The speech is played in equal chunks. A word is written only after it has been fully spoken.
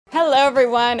Hello,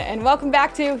 everyone, and welcome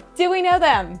back to Do We Know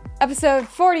Them? Episode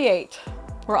 48.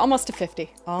 We're almost to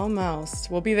 50. Almost.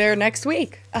 We'll be there next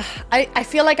week. I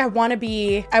feel like I want to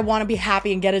be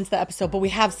happy and get into the episode, but we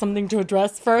have something to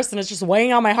address first, and it's just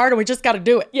weighing on my heart, and we just got to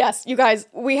do it. Yes, you guys,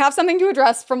 we have something to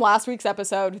address from last week's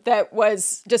episode that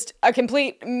was just a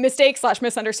complete mistake /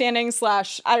 misunderstanding /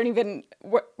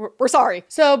 we're sorry.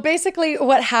 So basically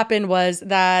what happened was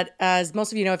that, as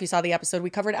most of you know, if you saw the episode,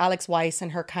 we covered Alex Weiss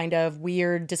and her kind of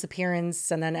weird disappearance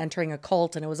and then entering a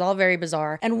cult, and it was all very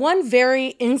bizarre. And one very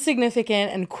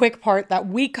insignificant and quick part that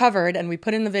we covered and we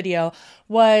put in the video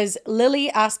was Lily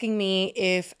asking me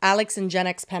if Alex and Gen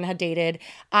X Pen had dated.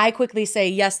 I quickly say,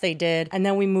 yes, they did. And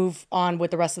then we move on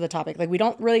with the rest of the topic. Like, we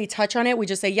don't really touch on it. We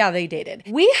just say, yeah, they dated.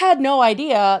 We had no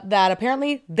idea that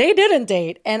apparently they didn't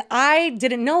date. And I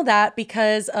didn't know that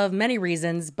because of many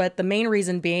reasons. But the main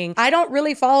reason being, I don't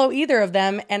really follow either of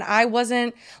them. And I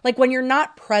wasn't, like, when you're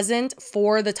not present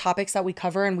for the topics that we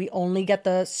cover and we only get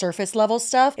the surface level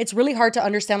stuff, it's really hard to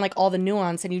understand like all the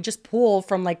nuance, and you just pull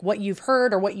from like what you've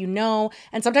heard or what you know.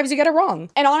 And sometimes you get it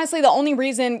wrong. And honestly, the only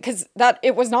reason, because that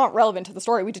it was not relevant to the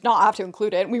story, we did not have to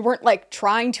include it. We weren't like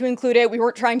trying to include it. We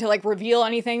weren't trying to like reveal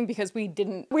anything because we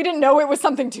didn't know it was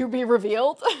something to be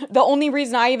revealed. The only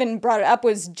reason I even brought it up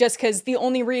was just because the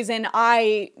only reason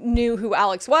I knew who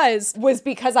Alex was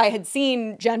because I had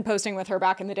seen Jen posting with her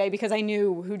back in the day, because I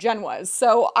knew who Jen was.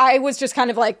 So I was just kind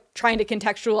of like trying to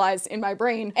contextualize in my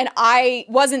brain. And I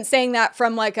wasn't saying that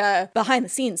from like a behind the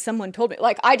scenes, someone told me.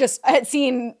 Like, I had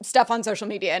seen stuff on social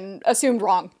media and assumed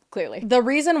wrong. Clearly. The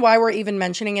reason why we're even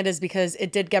mentioning it is because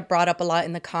it did get brought up a lot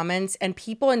in the comments, and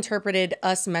people interpreted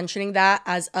us mentioning that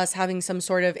as us having some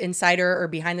sort of insider or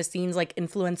behind the scenes like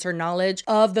influencer knowledge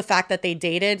of the fact that they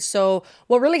dated. So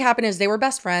what really happened is they were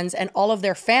best friends, and all of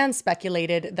their fans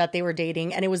speculated that they were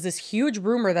dating, and it was this huge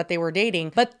rumor that they were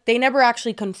dating, but they never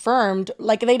actually confirmed,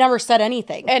 like they never said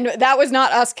anything. And that was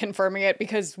not us confirming it,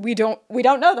 because we don't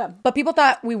know them. But people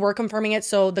thought we were confirming it,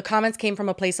 so the comments came from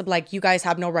a place of like, you guys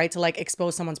have no right to like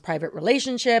expose someone's private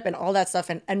relationship and all that stuff.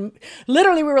 And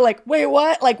literally we were like, wait,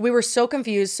 what? Like, we were so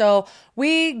confused. So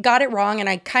we got it wrong. And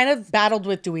I kind of battled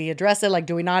with, do we address it? Like,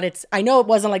 do we not? I know it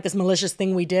wasn't like this malicious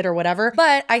thing we did or whatever,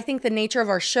 but I think the nature of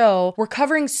our show, we're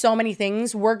covering so many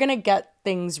things. We're going to get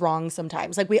things wrong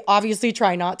sometimes. Like, we obviously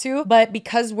try not to, but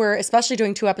because we're especially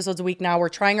doing 2 episodes a week now, we're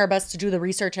trying our best to do the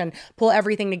research and pull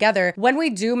everything together. When we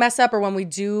do mess up, or when we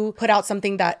do put out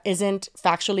something that isn't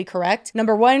factually correct,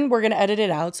 number one, we're going to edit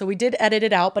it out. So we did edit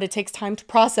it out, but it takes time to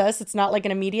process. It's not like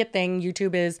an immediate thing.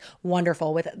 YouTube is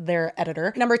wonderful with their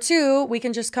editor. Number two, we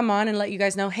can just come on and let you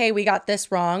guys know, hey, we got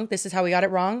this wrong. This is how we got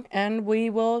it wrong. And we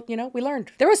will, we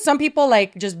learned. There was some people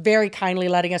like just very kindly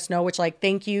letting us know, which like,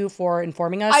 thank you for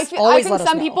informing us. I think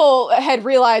some people had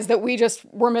realized that we just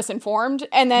were misinformed,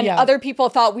 and then other people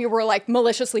thought we were like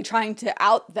maliciously trying to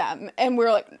out them, and we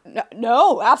were like,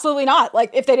 no, absolutely not. Like,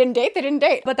 if they didn't date, they didn't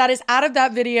date. But that is out of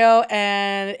that video,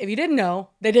 and if you didn't know,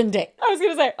 they didn't date. I was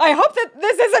gonna say, I hope that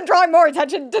this isn't drawing more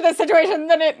attention to this situation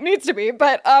than it needs to be,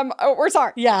 but we're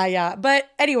sorry. Yeah. But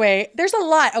anyway, there's a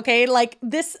lot, okay? Like,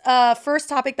 this first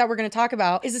topic that we're gonna talk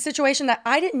about is a situation that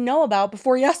I didn't know about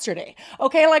before yesterday,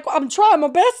 okay? Like, I'm trying my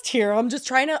best here. I'm just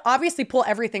trying to obviously pull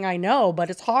everything I know, but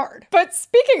it's hard. But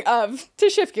speaking of, to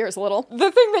shift gears a little,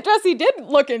 the thing that Jessie did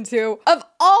look into, of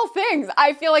all things,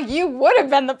 I feel like you would have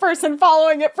been the person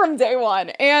following it from day one.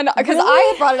 And because Really? I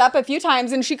had brought it up a few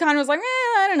times, and she kind of was like,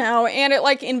 I don't know. And it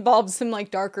like involves some like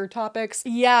darker topics.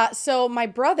 Yeah, so my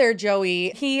brother,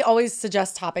 Joey, he always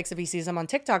suggests topics if he sees them on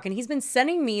TikTok, and he's been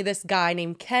sending me this guy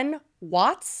named Ken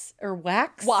Watts or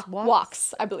Wax?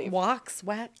 Wax, I believe. Wax.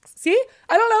 See?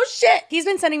 I don't know shit. He's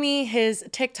been sending me his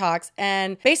TikToks,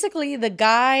 and basically the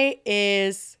guy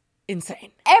is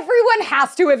insane. Everyone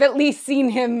has to have at least seen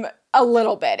him a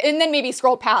little bit, and then maybe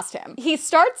scroll past him. He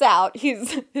starts out,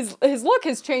 his look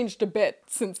has changed a bit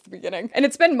since the beginning, and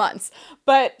it's been months,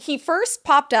 but he first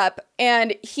popped up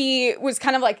and he was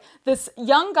kind of like this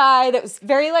young guy that was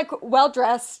very like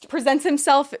well-dressed, presents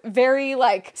himself very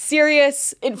like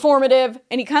serious, informative,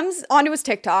 and he comes onto his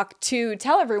TikTok to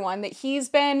tell everyone that he's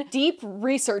been deep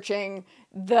researching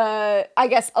the, I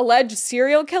guess, alleged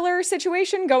serial killer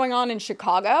situation going on in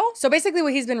Chicago. So basically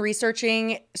what he's been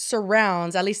researching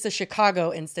surrounds, at least the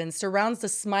Chicago instance, surrounds the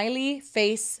smiley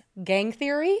face gang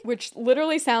theory. Which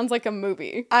literally sounds like a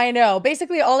movie. I know.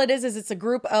 Basically, all it is it's a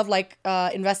group of like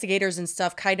investigators and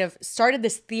stuff kind of started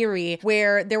this theory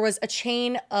where there was a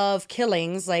chain of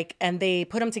killings, like, and they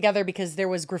put them together because there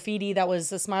was graffiti that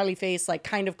was a smiley face, like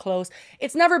kind of close.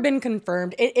 It's never been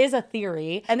confirmed. It is a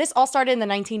theory. And this all started in the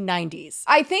 1990s.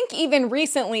 I think even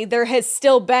recently there has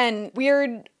still been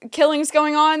weird killings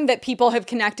going on that people have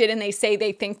connected, and they say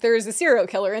they think there's a serial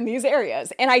killer in these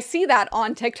areas. And I see that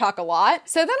on TikTok a lot.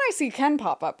 So then I see Ken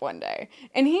pop up one day,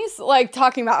 and he's like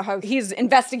talking about how he's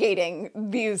investigating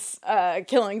these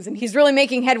killings, and he's really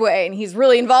making headway, and he's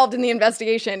really involved in the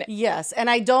investigation. Yes. And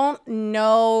I don't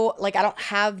know, like, I don't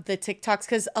have the TikToks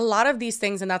because a lot of these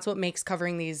things, and that's what makes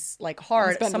covering these like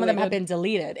hard. Some of them have been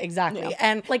deleted. Exactly. Yeah.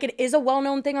 And like, it is a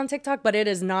well-known thing on TikTok, but it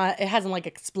is not, it hasn't like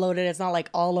exploded. It's not like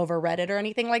all over Reddit or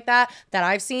anything like that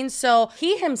I've seen. So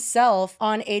he himself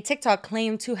on a TikTok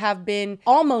claimed to have been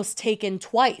almost taken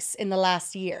twice in the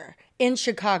last year in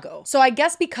Chicago. So I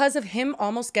guess because of him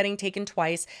almost getting taken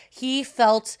twice, he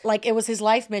felt like it was his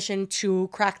life mission to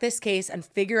crack this case and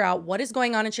figure out what is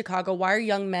going on in Chicago. Why are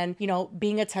young men, you know,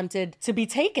 being attempted to be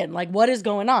taken? Like, what is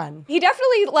going on? He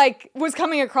definitely like was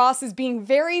coming across as being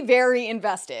very, very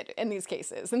invested in these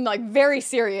cases and like very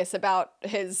serious about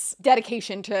his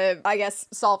dedication to, I guess,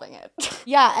 solving it.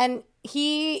 Yeah, and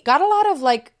he got a lot of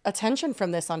like attention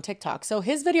from this on TikTok. So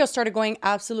his video started going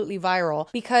absolutely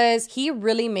viral because he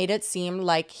really made it seem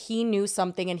like he knew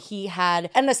something and he had,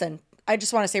 and listen, I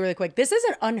just want to say really quick, this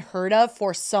isn't unheard of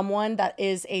for someone that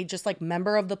is a just like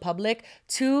member of the public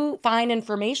to find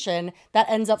information that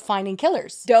ends up finding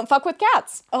killers. Don't fuck with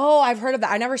cats. Oh, I've heard of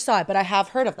that. I never saw it, but I have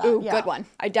heard of that. Ooh, good one.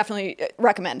 I definitely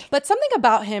recommend. But something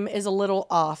about him is a little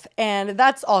off, and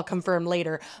that's all confirmed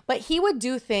later. But he would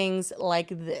do things like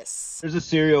this. There's a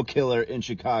serial killer in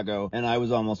Chicago, and I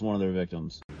was almost one of their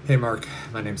victims. Hey Mark,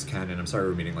 my name's Ken, and I'm sorry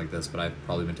we're meeting like this, but I've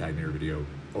probably been tagged in your video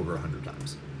over 100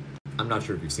 times. I'm not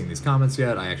sure if you've seen these comments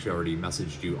yet. I actually already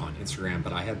messaged you on Instagram,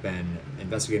 but I have been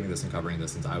investigating this and covering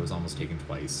this since I was almost taken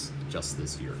twice just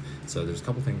this year. So there's a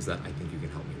couple things that I think you can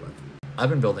help me with. I've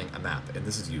been building a map, and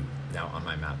this is you now on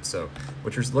my map. So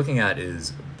what you're looking at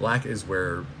is black is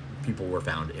where people were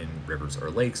found in rivers or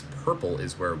lakes. Purple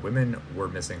is where women were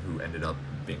missing who ended up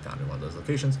being found in one of those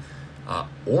locations.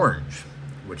 Orange,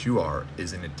 which you are,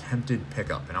 is an attempted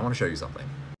pickup, and I want to show you something.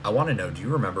 I want to know, do you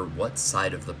remember what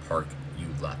side of the park you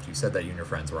left? You said that you and your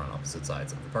friends were on opposite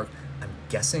sides of the park. I'm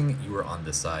guessing you were on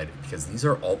this side because these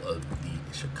are all of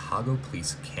the Chicago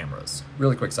police cameras.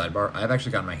 Really quick sidebar, I've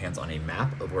actually gotten my hands on a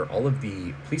map of where all of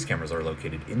the police cameras are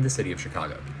located in the city of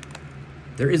Chicago.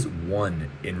 There is one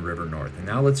in River North, and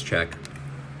now let's check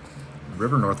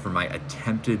River North for my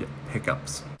attempted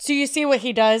pickups. So you see what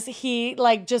he does? He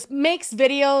like just makes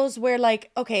videos where like,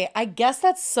 okay, I guess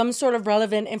that's some sort of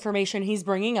relevant information he's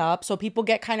bringing up. So people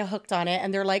get kind of hooked on it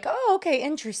and they're like, oh, okay,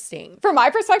 interesting. From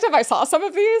my perspective, I saw some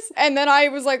of these and then I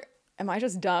was like, am I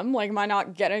just dumb? Like, am I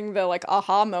not getting the like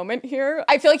aha moment here?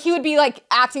 I feel like he would be like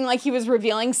acting like he was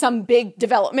revealing some big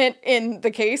development in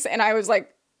the case. And I was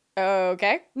like,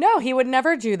 okay. No, he would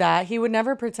never do that. He would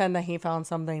never pretend that he found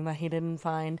something that he didn't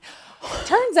find.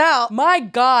 Turns out, my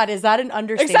God, is that an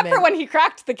understatement? Except for when he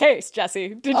cracked the case, Jesse.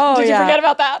 Did you forget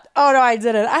about that? Oh, no, I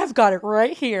didn't. I've got it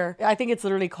right here. I think it's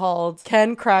literally called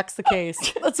Ken Cracks the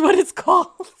Case. That's what it's called.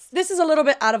 This is a little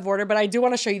bit out of order, but I do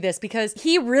want to show you this because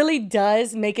he really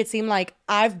does make it seem like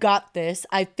I've got this.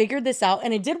 I figured this out,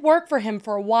 and it did work for him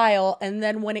for a while. And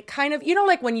then when it kind of, you know,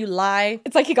 like when you lie,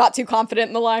 it's like he got too confident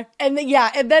in the lie. And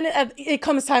then it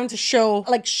comes time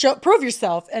to prove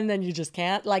yourself, and then you just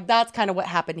can't. Like, that's kind of what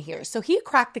happened here. So he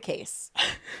cracked the case.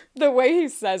 The way he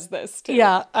says this, too.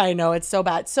 Yeah, I know. It's so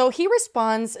bad. So he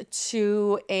responds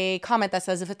to a comment that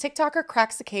says, if a TikToker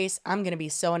cracks the case, I'm going to be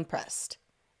so impressed.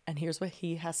 And here's what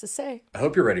he has to say. I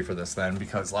hope you're ready for this then,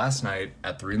 because last night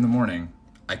at 3 a.m,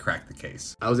 I cracked the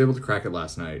case. I was able to crack it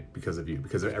last night because of you,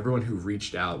 because of everyone who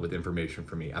reached out with information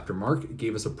for me. After Mark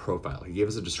gave us a profile, he gave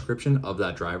us a description of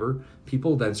that driver,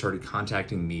 people then started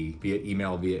contacting me via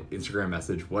email, via Instagram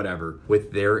message, whatever,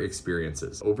 with their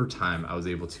experiences. Over time, I was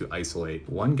able to isolate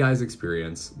one guy's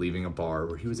experience leaving a bar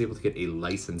where he was able to get a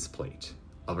license plate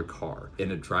of a car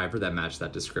and a driver that matched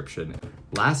that description.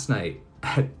 Last night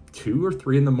at 2 or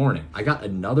 3 a.m, I got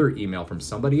another email from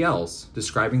somebody else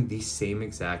describing the same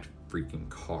exact freaking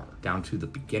car, down to the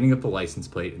beginning of the license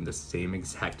plate and the same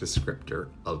exact descriptor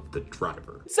of the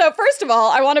driver. So first of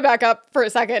all, I want to back up for a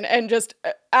second and just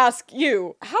ask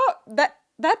you, how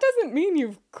that doesn't mean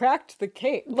you've cracked the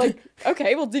case. Like,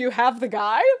 okay, well, do you have the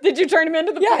guy? Did you turn him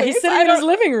into the police? Yeah, he's sitting in his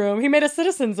living room. He made a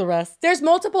citizen's arrest. There's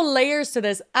multiple layers to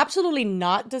this. Absolutely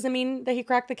not doesn't mean that he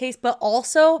cracked the case, but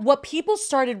also what people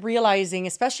started realizing,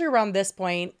 especially around this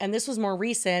point, and this was more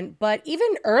recent, but even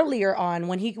earlier on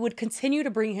when he would continue to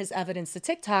bring his evidence to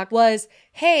TikTok was,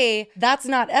 hey, that's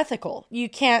not ethical. You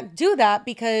can't do that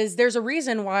because there's a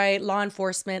reason why law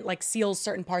enforcement like seals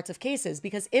certain parts of cases.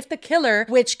 Because if the killer,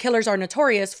 which killers are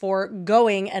notorious for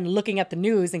going and looking at the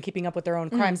news and keeping up with their own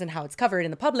crimes and how it's covered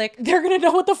in the public, they're gonna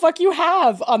know what the fuck you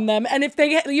have on them. And if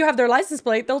you have their license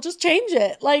plate, they'll just change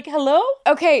it. Like, hello?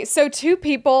 Okay, so two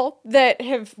people that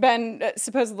have been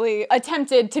supposedly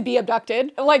attempted to be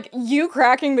abducted, like you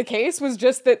cracking the case was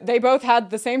just that they both had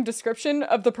the same description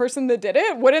of the person that did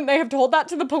it. Wouldn't they have told that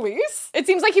to the police? It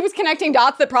seems like he was connecting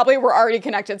dots that probably were already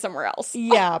connected somewhere else.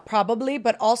 Yeah, probably.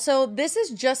 But also, this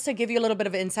is just to give you a little bit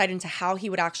of insight into how he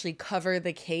would actually cover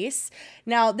the case.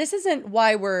 Now, this isn't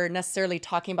why we're necessarily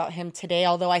talking about him today,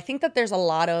 although I think that there's a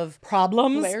lot of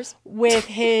problems with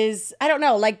his, I don't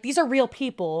know, like these are real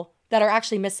people that are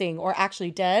actually missing or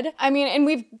actually dead. I mean, and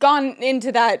we've gone into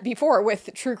that before with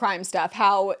true crime stuff,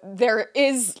 how there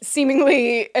is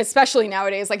seemingly, especially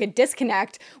nowadays, like a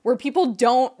disconnect where people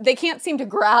they can't seem to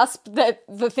grasp that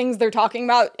the things they're talking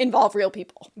about involve real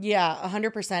people. Yeah,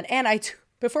 100%. And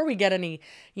before we get any,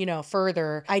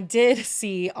 further, I did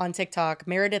see on TikTok,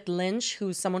 Meredith Lynch,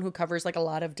 who's someone who covers like a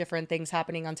lot of different things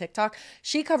happening on TikTok.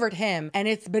 She covered him, and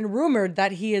it's been rumored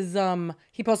that he is,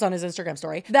 he posted on his Instagram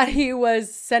story that he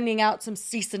was sending out some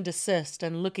cease and desist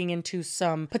and looking into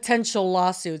some potential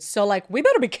lawsuits. So like, we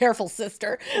better be careful,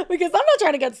 sister, because I'm not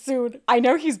trying to get sued. I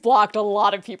know he's blocked a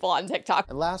lot of people on TikTok.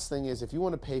 And last thing is, if you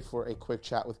want to pay for a quick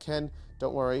chat with Ken,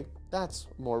 don't worry. That's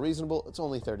more reasonable. It's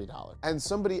only $30. And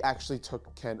somebody actually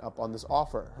took Ken up on this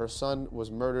offer. Her son was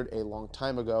murdered a long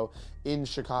time ago in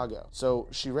Chicago. So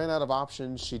she ran out of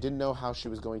options. She didn't know how she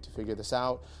was going to figure this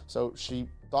out. So she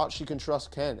thought she can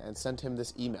trust Ken and sent him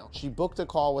this email. She booked a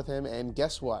call with him, and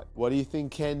guess what? What do you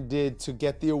think Ken did to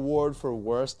get the award for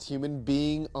worst human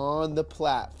being on the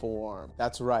platform?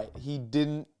 That's right. He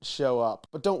didn't show up.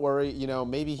 But don't worry,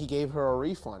 maybe he gave her a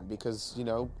refund because,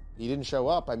 he didn't show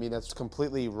up. I mean, that's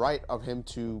completely right of him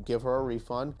to give her a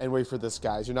refund. And wait for this,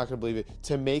 guys. You're not going to believe it.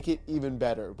 To make it even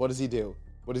better, what does he do?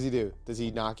 What does he do? Does he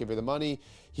not give her the money?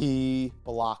 He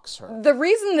blocks her. The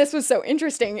reason this was so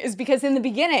interesting is because in the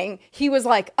beginning, he was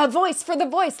like, a voice for the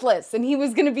voiceless. And he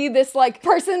was going to be this like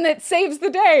person that saves the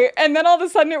day. And then all of a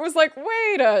sudden it was like,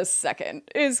 wait a second.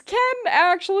 Is Ken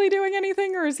actually doing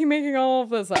anything or is he making all of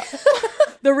this up?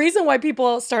 The reason why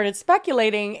people started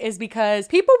speculating is because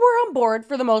people were on board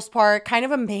for the most part, kind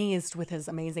of amazed with his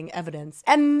amazing evidence.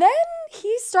 And then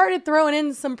he started throwing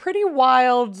in some pretty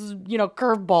wild,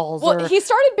 curveballs. Well, he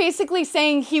started basically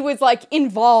saying he was like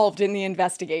involved in the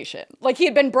investigation. Like he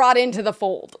had been brought into the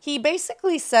fold. He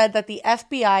basically said that the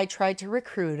FBI tried to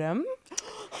recruit him.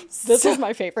 This is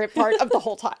my favorite part of the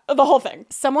whole thing.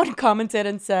 Someone commented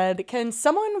and said, can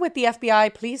someone with the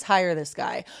FBI please hire this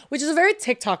guy? Which is a very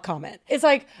TikTok comment. It's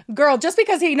like, girl, just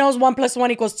because he knows 1 +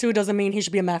 1 = 2 doesn't mean he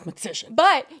should be a mathematician.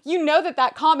 But you know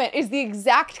that comment is the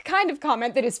exact kind of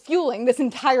comment that is fueling this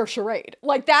entire charade.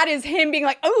 Like that is him being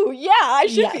like, oh yeah, I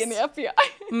should be in the FBI.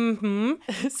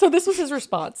 Mm-hmm. So this was his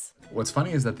response. What's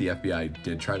funny is that the FBI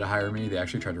did try to hire me. They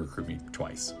actually tried to recruit me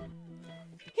twice.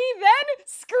 He then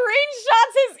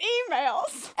screenshots his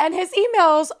emails. And his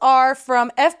emails are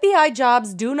from FBI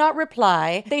jobs do not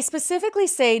reply. They specifically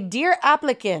say, dear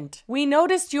applicant, we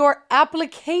noticed your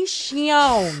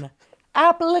application.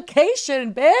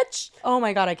 Application, bitch. Oh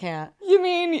my God, I can't. You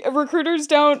mean recruiters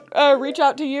don't reach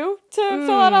out to you to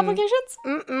fill out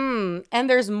applications? And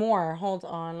there's more. Hold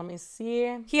on, let me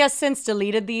see. He has since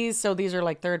deleted these, so these are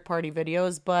like third-party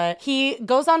videos, but he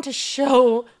goes on to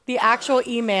show the actual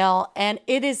email, and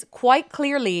it is quite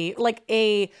clearly like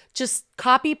a just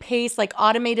copy-paste, like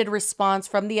automated response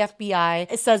from the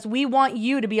FBI. It says, we want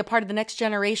you to be a part of the next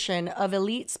generation of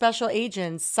elite special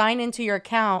agents. Sign into your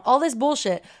account. All this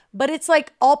bullshit. But it's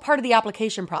like all part of the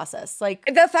application process. Like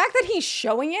the fact that he's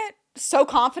showing it so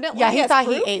confidently. Yeah, he thought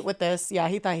he ate with this. Yeah,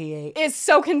 he thought he ate. Is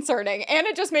so concerning. And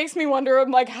it just makes me wonder,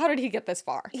 I'm like, how did he get this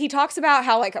far? He talks about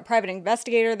how like a private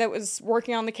investigator that was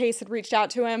working on the case had reached out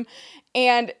to him.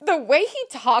 And the way he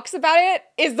talks about it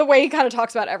is the way he kind of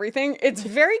talks about everything. It's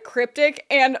very cryptic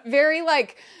and very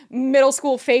like middle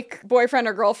school fake boyfriend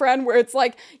or girlfriend where it's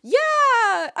like, yeah,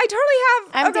 I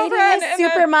totally have a girlfriend. I'm dating a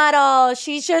supermodel.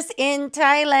 She's just in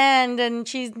Thailand and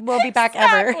she will be back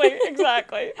ever.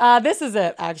 Exactly. This is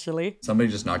it, actually. Somebody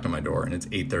just knocked on my door and it's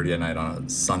 8:30 at night on a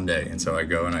Sunday. And so I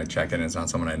go and I check in and it's not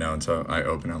someone I know. And so I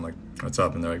open it. I'm like, what's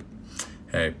up? And they're like,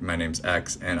 hey, my name's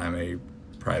X, and I'm a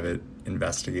private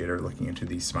investigator looking into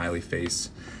the Smiley Face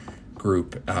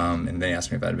group. And they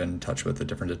asked me if I'd been in touch with a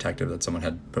different detective that someone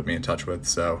had put me in touch with.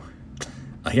 So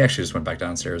he actually just went back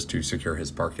downstairs to secure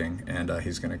his parking, and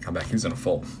he's going to come back. He's in a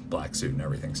full black suit and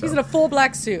everything. So He's in a full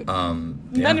black suit.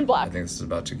 Men in black. I think this is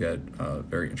about to get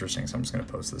very interesting. So I'm just going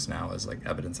to post this now as like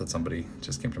evidence that somebody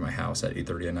just came to my house at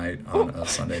 8:30 at night on a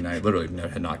Sunday night. Literally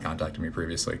had not contacted me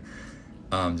previously.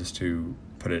 Just to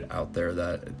put it out there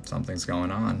that something's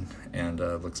going on, and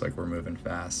looks like we're moving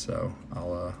fast. So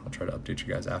I'll try to update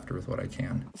you guys after with what I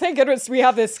can. Thank goodness we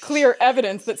have this clear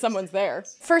evidence that someone's there.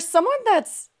 For someone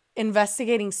that's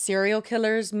investigating serial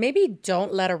killers, maybe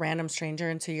don't let a random stranger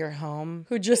into your home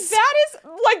who just... That is,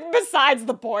 like, besides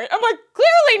the point. I'm like,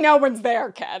 clearly no one's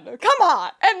there, Ken. Come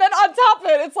on. And then on top of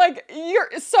it, it's like,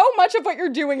 so much of what you're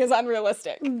doing is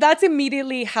unrealistic. That's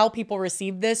immediately how people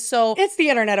receive this. So it's the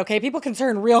internet, okay? People can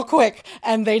turn real quick,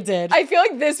 and they did. I feel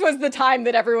like this was the time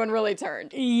that everyone really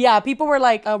turned. Yeah, people were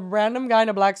like, a random guy in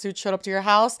a black suit showed up to your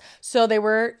house. So they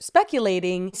were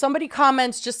speculating. Somebody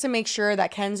comments just to make sure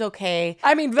that Ken's okay.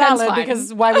 I mean, valid, fine.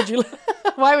 because why would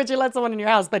you let someone in your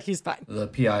house? But he's fine. The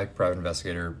PI, private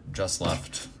investigator, just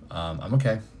left. I'm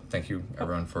okay. Thank you,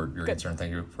 everyone, for your concern.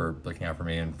 Thank you for looking out for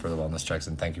me and for the wellness checks.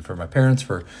 And thank you for my parents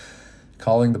for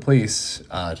calling the police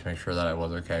to make sure that I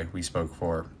was okay. We spoke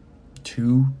for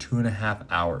 2.5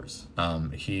 hours.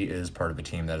 He is part of a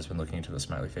team that has been looking into the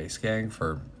Smiley Face gang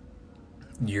for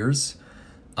years.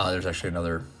 There's actually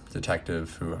another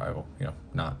detective who I will,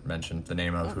 not mention the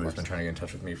name of who has been trying to get in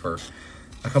touch with me for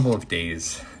a couple of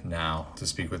days now to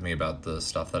speak with me about the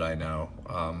stuff that I know,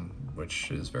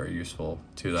 which is very useful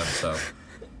to them. So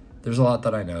there's a lot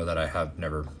that I know that I have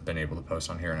never been able to post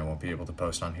on here, and I won't be able to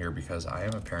post on here because I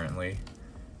am apparently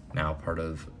now part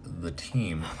of the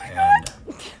team.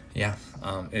 Yeah,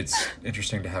 it's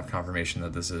interesting to have confirmation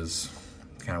that this is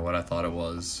kind of what I thought it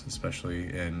was,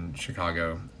 especially in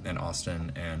Chicago and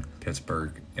Austin and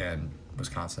Pittsburgh and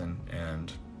Wisconsin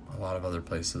and a lot of other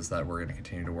places that we're going to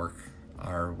continue to work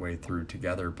our way through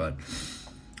together. But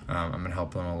I'm going to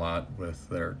help them a lot with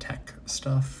their tech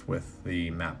stuff, with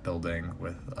the map building,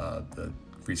 with the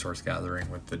resource gathering,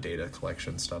 with the data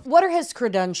collection stuff. What are his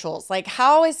credentials? Like,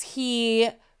 how is he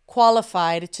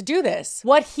qualified to do this?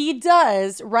 What he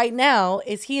does right now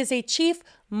is he is a chief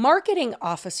marketing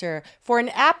officer for an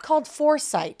app called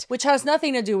Foresight, which has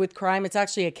nothing to do with crime. It's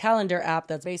actually a calendar app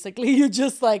that's basically you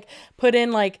just like put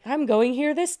in like, I'm going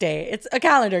here this day. It's a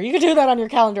calendar. You can do that on your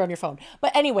calendar on your phone.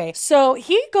 But anyway, so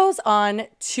he goes on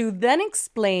to then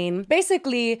explain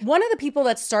basically one of the people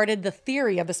that started the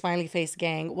theory of the Smiley Face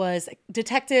gang was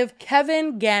Detective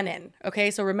Kevin Gannon. Okay,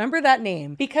 so remember that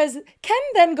name because Ken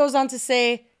then goes on to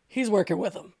say he's working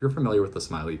with him. If you're familiar with the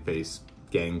Smiley Face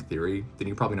gang theory, then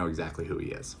you probably know exactly who he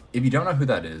is. If you don't know who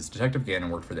that is, Detective Gannon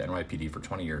worked for the NYPD for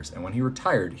 20 years, and when he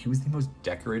retired, he was the most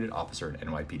decorated officer in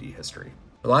NYPD history.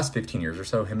 For the last 15 years or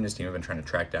so, him and his team have been trying to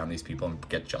track down these people and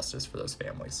get justice for those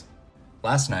families.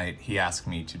 Last night, he asked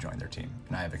me to join their team,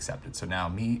 and I have accepted. So now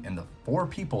me and the 4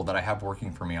 people that I have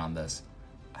working for me on this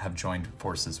have joined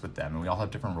forces with them, and we all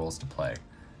have different roles to play.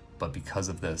 But because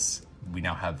of this, we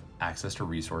now have access to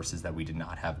resources that we did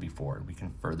not have before. We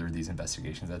can further these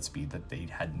investigations at speed that they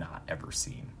had not ever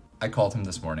seen. I called him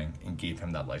this morning and gave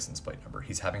him that license plate number.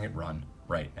 He's having it run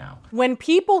right now. When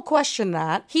people question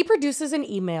that, he produces an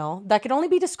email that can only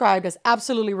be described as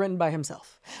absolutely written by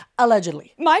himself,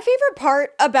 allegedly. My favorite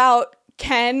part about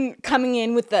Ken coming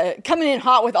in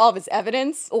hot with all of his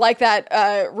evidence, like that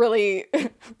really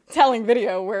telling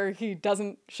video where he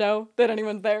doesn't show that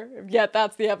anyone's there, yet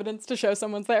that's the evidence to show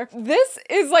someone's there. This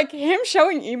is like him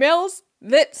showing emails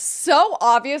that so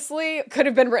obviously could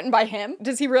have been written by him.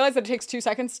 Does he realize that it takes 2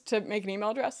 seconds to make an email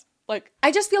address? Like,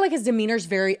 I just feel like his demeanor is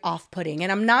very off-putting.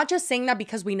 And I'm not just saying that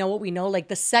because we know what we know. Like,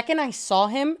 the second I saw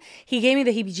him, he gave me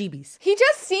the heebie-jeebies. He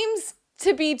just seems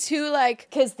to be too like,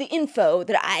 because the info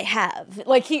that I have,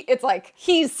 like it's like,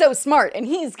 he's so smart and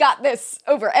he's got this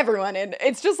over everyone. And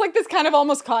it's just like this kind of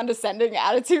almost condescending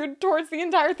attitude towards the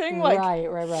entire thing. Like,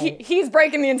 right. He's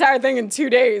breaking the entire thing in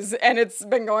 2 days and it's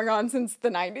been going on since the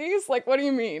 90s. Like, what do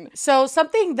you mean? So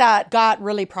something that got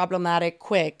really problematic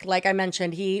quick, like I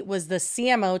mentioned, he was the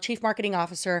CMO, Chief Marketing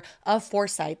Officer of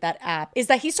Foresight, that app, is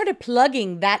that he started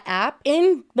plugging that app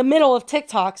in the middle of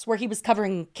TikToks where he was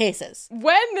covering cases.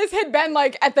 When this had been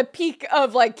like at the peak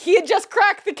of like, he had just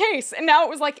cracked the case and now it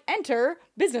was like, enter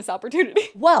business opportunity.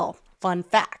 Well, Fun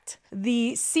fact.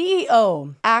 The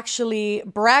CEO actually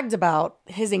bragged about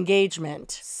his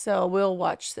engagement. So we'll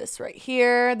watch this right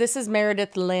here. This is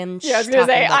Meredith Lynch. Yeah, I was going to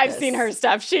say, I've this. seen her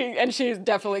stuff. She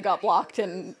definitely got blocked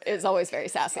and is always very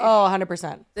sassy. Oh,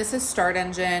 100%. This is Start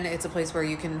Engine. It's a place where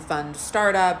you can fund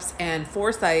startups, and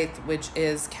Foresight, which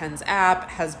is Ken's app,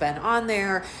 has been on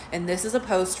there. And this is a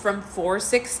post from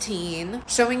 4/16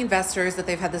 showing investors that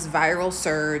they've had this viral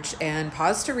surge, and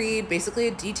pause to read. Basically,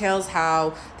 it details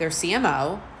how their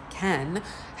CMO, Ken,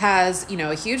 has,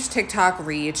 a huge TikTok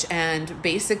reach, and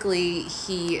basically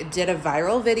he did a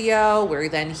viral video where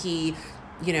then he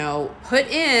put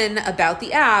in about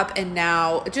the app, and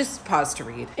now just pause to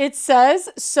read. It says,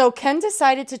 so Ken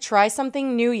decided to try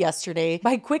something new yesterday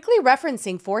by quickly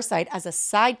referencing Foresight as a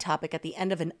side topic at the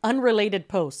end of an unrelated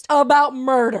post about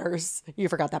murders. You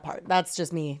forgot that part. That's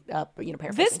just me,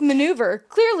 paraphrasing. This maneuver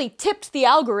clearly tipped the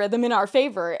algorithm in our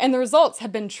favor, and the results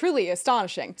have been truly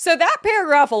astonishing. So that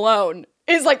paragraph alone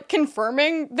is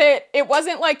confirming that it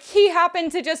wasn't he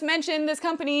happened to just mention this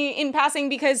company in passing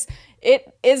because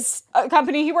it is a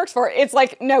company he works for. It's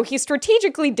no, he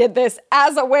strategically did this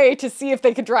as a way to see if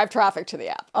they could drive traffic to the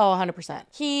app. Oh, 100%.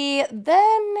 He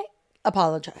then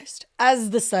apologized, as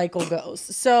the cycle goes.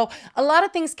 So a lot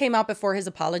of things came out before his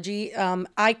apology.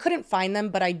 I couldn't find them,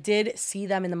 but I did see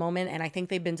them in the moment, and I think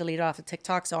they've been deleted off of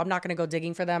TikTok, so I'm not going to go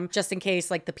digging for them, just in case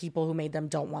the people who made them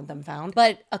don't want them found.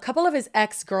 But a couple of his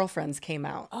ex-girlfriends came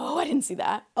out. Oh, I didn't see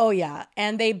that. Oh, yeah.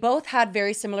 And they both had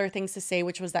very similar things to say,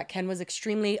 which was that Ken was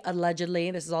extremely allegedly,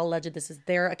 this is all alleged, this is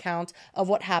their account of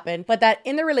what happened, but that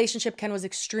in the relationship, Ken was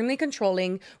extremely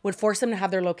controlling, would force them to have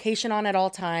their location on at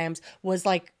all times, was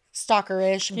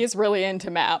stalkerish. He's really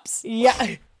into maps.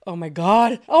 Yeah. Oh my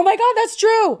God, that's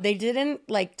true. They didn't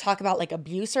talk about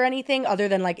abuse or anything other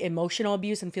than emotional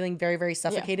abuse and feeling very, very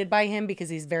suffocated by him because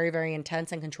he's very, very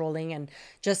intense and controlling and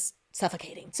just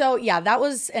suffocating. So yeah, that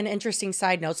was an interesting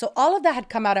side note. So all of that had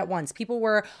come out at once. People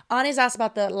were on his ass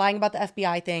about lying about the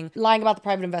FBI thing, lying about the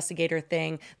private investigator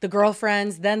thing, the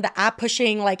girlfriends, then the app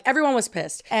pushing, everyone was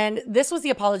pissed. And this was the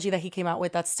apology that he came out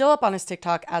with that's still up on his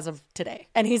TikTok as of today.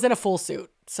 And he's in a full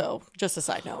suit. So just a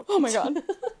side note. Oh my God.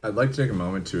 I'd like to take a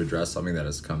moment to address something that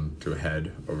has come to a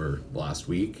head over the last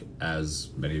week. As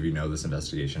many of you know, this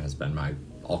investigation has been my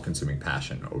all-consuming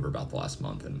passion over about the last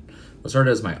month, and what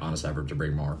started as my honest effort to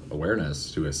bring more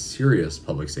awareness to a serious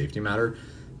public safety matter,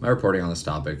 my reporting on this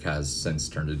topic has since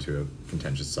turned into a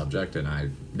contentious subject, and I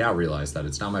now realize that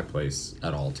it's not my place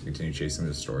at all to continue chasing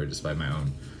this story despite my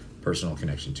own personal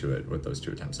connection to it with those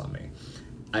 2 attempts on me.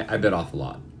 I bit off a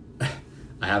lot.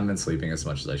 I haven't been sleeping as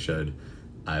much as I should.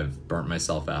 I've burnt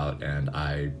myself out, and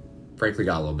I frankly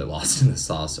got a little bit lost in the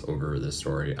sauce over this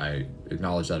story. I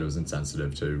acknowledge that it was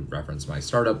insensitive to reference my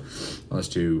startup on those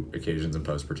 2 occasions and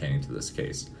posts pertaining to this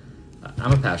case.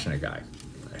 I'm a passionate guy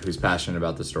who's passionate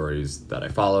about the stories that I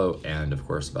follow and, of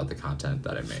course, about the content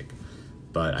that I make.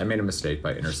 But I made a mistake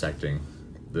by intersecting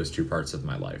those 2 parts of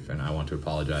my life, and I want to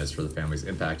apologize for the families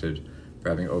impacted for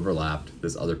having overlapped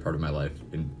this other part of my life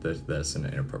in this in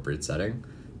an inappropriate setting.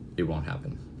 It won't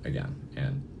happen again.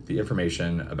 And the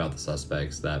information about the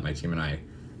suspects that my team and I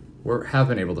have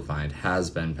been able to find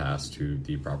has been passed to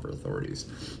the proper authorities.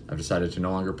 I've decided to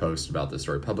no longer post about this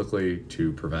story publicly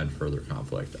to prevent further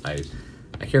conflict. I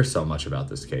care so much about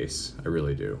this case, I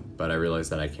really do, but I realize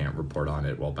that I can't report on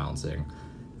it while balancing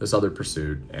this other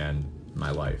pursuit and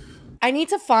my life. I need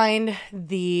to find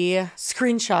the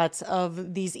screenshots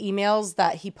of these emails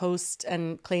that he posts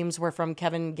and claims were from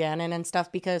Kevin Gannon and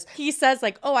stuff, because he says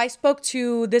oh, I spoke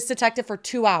to this detective for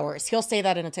 2 hours. He'll say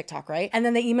that in a TikTok, right? And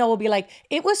then the email will be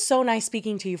it was so nice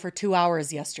speaking to you for 2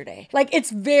 hours yesterday.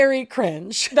 It's very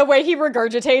cringe. The way he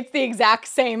regurgitates the exact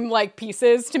same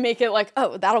pieces to make it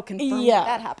oh, that'll confirm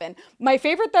that happened. My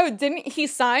favorite though, didn't he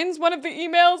signs one of the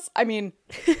emails? I mean,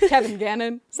 Kevin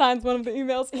Gannon signs one of the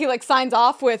emails. He signs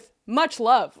off with much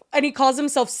love. And he calls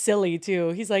himself silly too.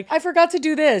 He's I forgot to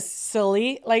do this,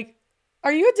 silly.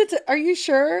 Are you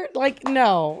sure?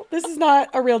 No, this is not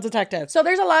a real detective. So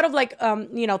there's a lot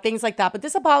of things like that. But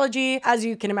this apology, as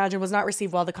you can imagine, was not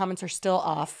received well. The comments are still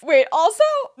off. Wait, also,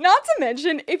 not to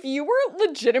mention, if you were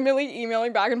legitimately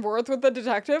emailing back and forth with the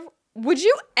detective, would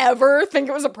you ever think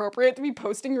it was appropriate to be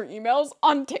posting your emails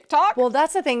on TikTok? Well,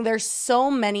 that's the thing. There's so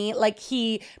many,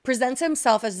 he presents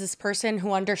himself as this person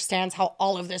who understands how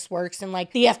all of this works and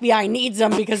the FBI needs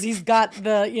him because he's got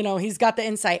the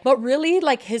insight. But really,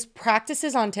 his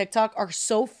practices on TikTok are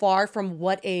so far from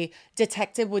what a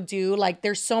detective would do. Like,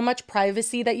 there's so much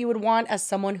privacy that you would want as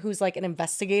someone who's like an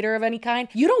investigator of any kind.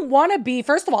 You don't want to be,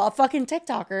 first of all, a fucking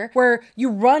TikToker where you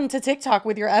run to TikTok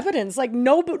with your evidence. Like,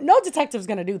 no detective's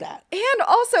gonna do that. And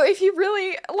also, if you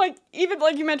really, like, even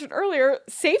like you mentioned earlier,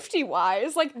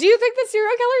 safety-wise, like, do you think the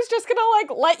serial killer's just gonna,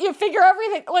 like, let you figure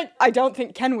everything? Like, I don't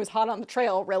think Ken was hot on the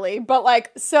trail, really, but,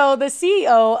 like... So the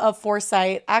CEO of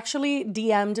Foresight actually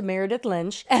DM'd Meredith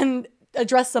Lynch and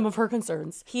addressed some of her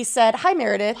concerns. He said, "Hi,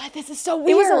 Meredith. What? This is so weird.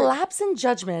 It was a lapse in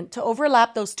judgment to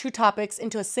overlap those two topics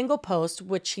into a single post,"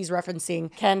 which he's referencing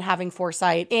Ken having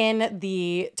foresight in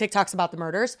the TikToks about the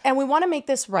murders. "And we want to make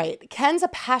this right. Ken's a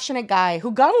passionate guy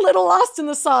who got a little lost in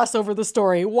the sauce over the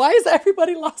story." Why is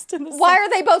everybody lost in the sauce? Why are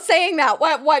they both saying that?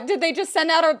 What did they just send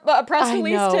out a press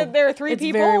release to their three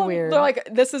people? It's very weird. They're like,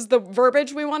 this is the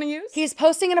verbiage we want to use? He's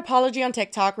posting an apology on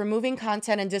TikTok, removing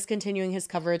content and discontinuing his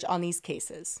coverage on these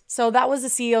cases. So that was the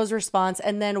CEO's response.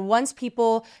 And then once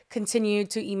people continued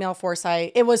to email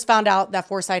Foresight, it was found out that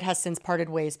Foresight has since parted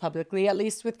ways publicly, at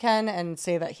least with Ken, and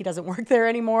say that he doesn't work there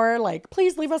anymore. Like,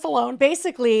 please leave us alone.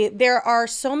 Basically, there are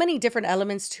so many different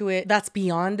elements to it that's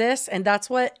beyond this. And that's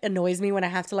what annoys me when I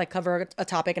have to like cover a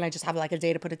topic and I just have like a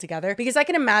day to put it together. Because I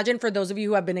can imagine for those of you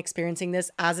who have been experiencing this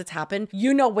as it's happened,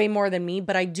 you know way more than me,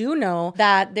 but I do know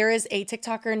that there is a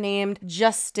TikToker named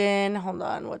Justin, hold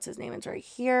on, what's his name? It's right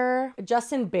here.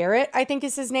 Justin Barrett, I think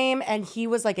is his name, and he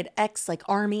was like an ex like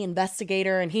army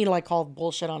investigator, and he like called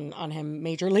bullshit on him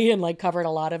majorly and like covered a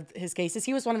lot of his cases.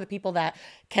 He was one of the people that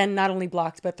Ken not only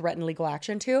blocked but threatened legal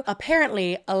action to.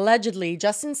 Apparently, allegedly,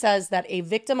 Justin says that a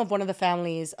victim of one of the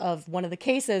families of one of the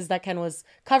cases that Ken was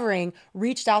covering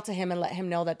reached out to him and let him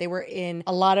know that they were in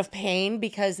a lot of pain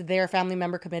because their family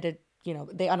member committed, you know,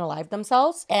 they unalived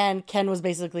themselves. And Ken was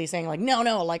basically saying like,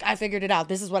 no, like I figured it out.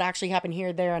 This is what actually happened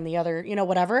here, there, and the other, you know,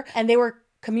 whatever. And they were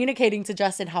communicating to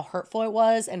Justin how hurtful it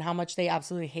was and how much they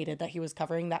absolutely hated that he was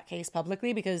covering that case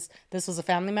publicly because this was a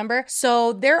family member.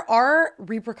 So there are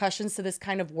repercussions to this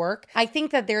kind of work. I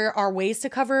think that there are ways to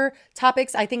cover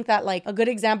topics. I think that like a good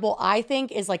example, I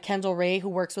think, is like Kendall Ray, who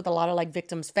works with a lot of like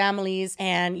victims' families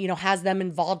and, you know, has them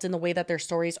involved in the way that their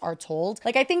stories are told.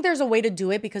 Like, I think there's a way to do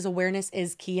it because awareness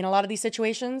is key in a lot of these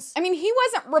situations. I mean, he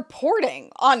wasn't reporting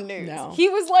on news. No. He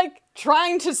was like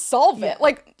trying to solve it.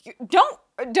 Like,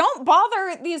 don't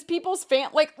bother these people's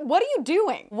like, what are you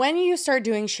doing? When you start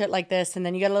doing shit like this and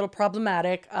then you get a little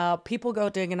problematic, people go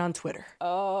digging on Twitter.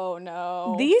 Oh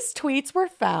no. These tweets were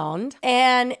found,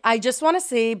 and I just want to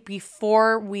say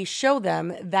before we show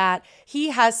them that he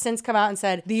has since come out and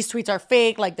said these tweets are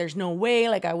fake, like there's no way,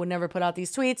 like I would never put out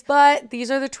these tweets, but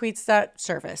these are the tweets that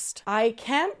surfaced. I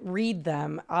can't read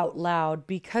them out loud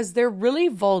because they're really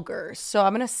vulgar, so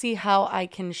I'm gonna see how I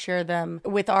can share them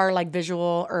with our like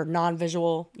visual or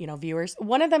non-visual, you know, viewers.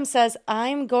 One of them says,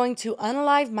 "I'm going to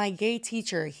unalive my gay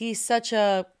teacher. He's such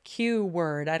a Q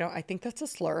word." I think that's a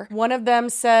slur. One of them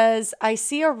says, "I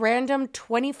see a random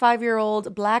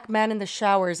 25-year-old black man in the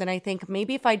showers and I think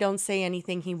maybe if I don't say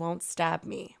anything, he won't stab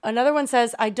me." Another one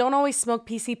says, "I don't always smoke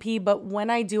PCP, but when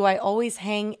I do, I always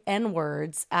hang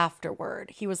N-words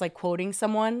afterward." He was like quoting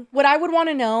someone. What I would want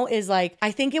to know is like,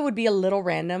 I think it would be a little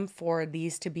random for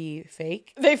these to be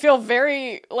fake. They feel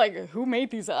very like, who made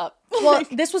these up? Well,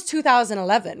 this was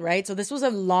 2011, right? So this was a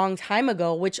long time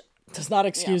ago, which does not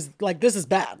excuse, like, this is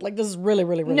bad. Like, this is really,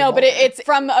 really, really No, bad. but it's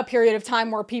from a period of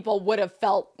time where people would have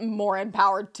felt more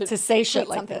empowered to say shit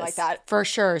like something this. like that. For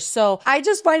sure. So I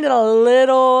just find it a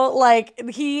little like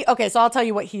okay, so I'll tell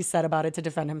you what he said about it to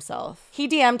defend himself. He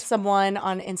DM'd someone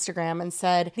on Instagram and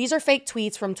said, "These are fake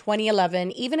tweets from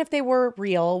 2011. Even if they were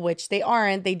real, which they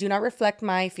aren't, they do not reflect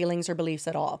my feelings or beliefs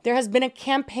at all. There has been a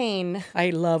campaign." I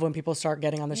love when people start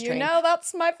getting on this train. You know,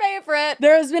 that's my favorite.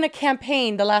 "There has been a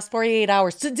campaign the last 48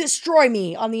 hours to destroy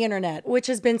me on the internet, which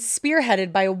has been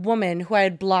spearheaded by a woman who I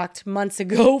had blocked months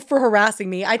ago for harassing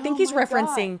me." I think he's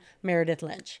referencing Meredith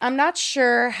Lynch. "I'm not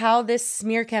sure how this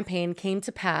smear campaign came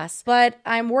to pass, but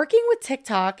I'm working with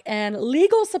TikTok and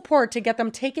legal support to get them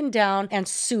taken down and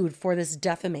sued for this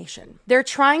defamation. They're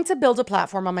trying to build a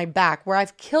platform on my back where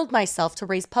I've killed myself to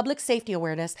raise public safety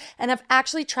awareness and have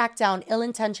actually tracked down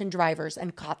ill-intentioned drivers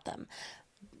and caught them."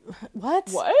 What?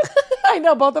 I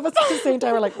know, both of us at the same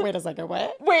time were like, wait a second,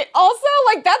 what? Wait, also,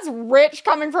 like, that's rich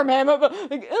coming from him.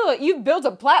 Like, you built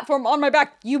a platform on my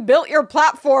back. You built your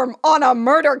platform on a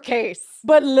murder case.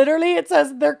 But literally it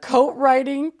says they're coat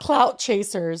riding clout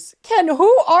chasers. Ken,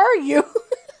 who are you?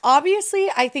 Obviously,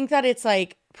 I think that it's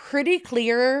like pretty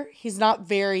clear he's not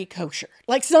very kosher.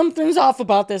 Like, something's off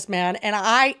about this man. And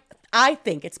I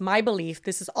think, it's my belief,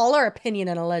 this is all our opinion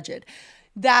and alleged,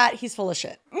 that he's full of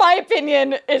shit. My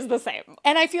opinion is the same.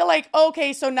 And I feel like,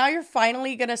 okay, so now you're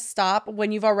finally gonna stop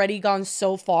when you've already gone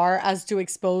so far as to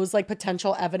expose like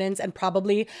potential evidence and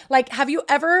probably like, have you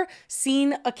ever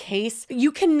seen a case?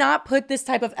 You cannot put this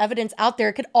type of evidence out there.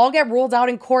 It could all get ruled out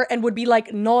in court and would be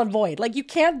like null and void. Like, you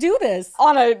can't do this.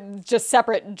 On a just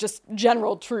separate, just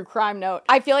general true crime note,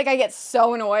 I feel like I get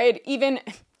so annoyed, even...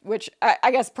 which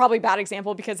I guess probably bad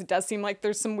example because it does seem like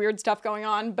there's some weird stuff going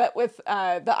on. But with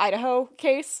the Idaho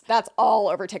case, that's all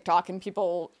over TikTok and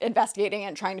people investigating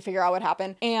and trying to figure out what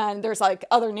happened. And there's like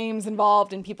other names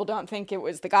involved and people don't think it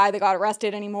was the guy that got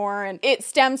arrested anymore. And it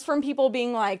stems from people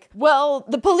being like, well,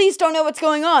 the police don't know what's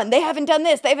going on. They haven't done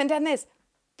this. They haven't done this.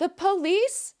 The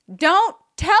police don't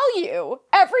tell you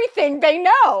everything they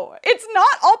know. It's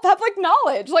not all public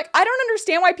knowledge. Like, I don't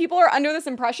understand why people are under this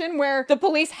impression where the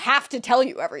police have to tell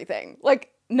you everything.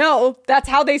 Like, no, that's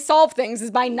how they solve things, is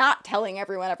by not telling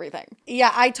everyone everything.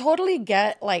 Yeah, I totally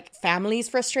get like family's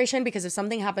frustration, because if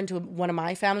something happened to one of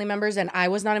my family members and I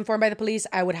was not informed by the police,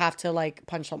 I would have to like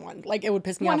punch someone. Like, it would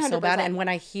piss me off so bad. And when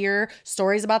I hear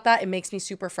stories about that, it makes me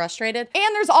super frustrated.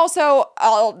 And there's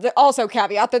also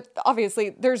caveat that obviously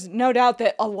there's no doubt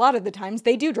that a lot of the times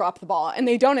they do drop the ball and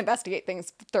they don't investigate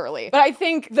things thoroughly. But I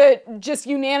think that just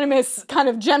unanimous kind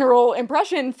of general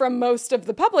impression from most of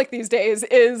the public these days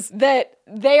is that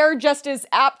they are just as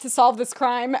apt to solve this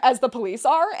crime as the police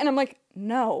are. And I'm like,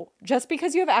 no, just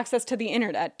because you have access to the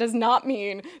internet does not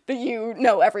mean that you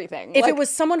know everything. If it was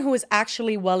someone who was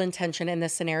actually well-intentioned in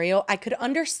this scenario, I could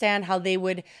understand how they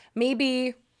would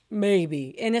maybe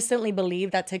innocently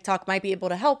believe that TikTok might be able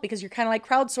to help, because you're kind of like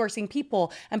crowdsourcing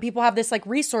people and people have this like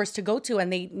resource to go to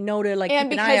and they know to like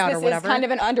keep an eye out or whatever. And because this is kind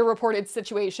of an underreported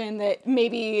situation that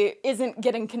maybe isn't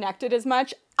getting connected as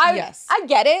much. I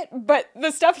get it, but the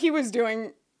stuff he was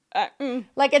doing...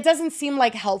 like, it doesn't seem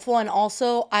like helpful. And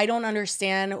also, I don't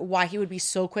understand why he would be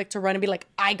so quick to run and be like,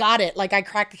 I got it. Like, I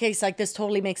cracked the case. Like, this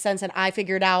totally makes sense. And I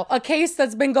figured out a case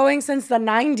that's been going since the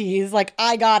 90s. Like,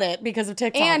 I got it because of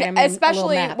TikTok. And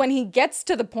especially when he gets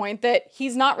to the point that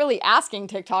he's not really asking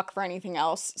TikTok for anything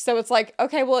else. So it's like,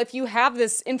 okay, well, if you have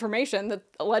this information that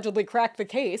allegedly cracked the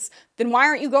case, then why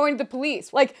aren't you going to the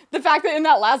police? Like, the fact that in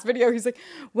that last video, he's like,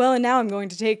 well, and now I'm going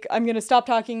to stop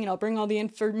talking and I'll bring all the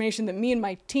information that me and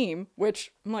my team,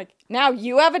 which I'm like, now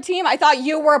you have a team? I thought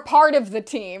you were a part of the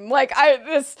team. Like,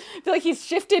 I feel like he's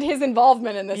shifted his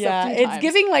involvement in this. Yeah, it's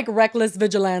giving like reckless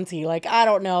vigilante. Like, I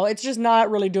don't know. It's just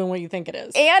not really doing what you think it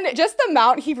is. And just the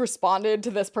amount he responded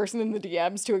to this person in the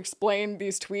DMs to explain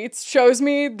these tweets shows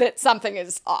me that something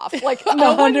is off. Like,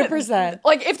 no 100%.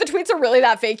 Like, if the tweets are really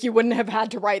that fake, you wouldn't have had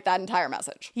to write that entire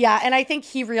message. Yeah, and I think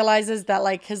he realizes that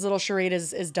like his little charade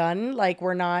is done. Like,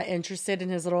 we're not interested in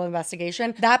his little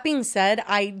investigation. That being said,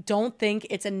 I don't think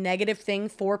it's a negative thing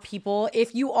for people.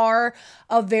 If you are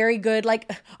a very good,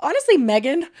 like, honestly,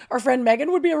 Megan, our friend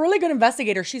Megan, would be a really good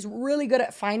investigator. She's really good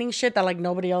at finding shit that like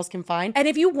nobody else can find. And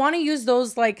if you want to use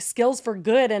those like skills for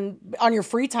good and on your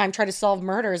free time try to solve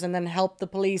murders and then help the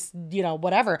police, you know,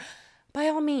 whatever, by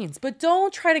all means, but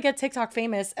don't try to get TikTok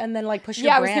famous and then like push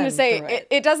your brand. Yeah, I was going to say,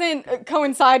 it doesn't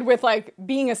coincide with like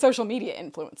being a social media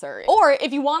influencer. Or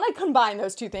if you want to combine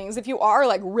those two things, if you are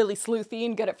like really sleuthy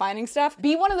and good at finding stuff,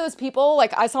 be one of those people.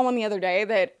 Like, I saw one the other day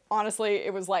that honestly,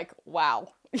 it was like,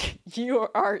 wow. You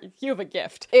have a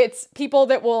gift. It's people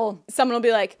that someone will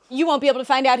be like, you won't be able to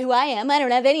find out who I am. I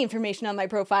don't have any information on my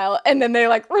profile. And then they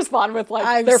like respond with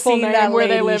like their full name and where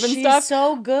they live and stuff. She's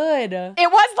so good. It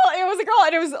was a girl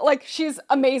and it was like, she's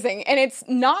amazing. And it's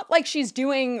not like she's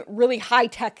doing really high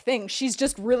tech things. She's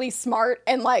just really smart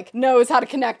and like knows how to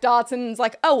connect dots and is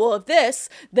like, oh, well, if this,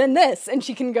 then this. And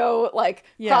she can go like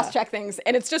cross check things.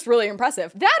 And it's just really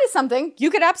impressive. That is something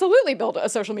you could absolutely build a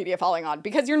social media following on,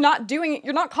 because you're not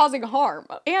causing harm.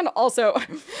 And also,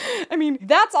 I mean,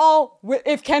 that's all.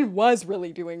 If Ken was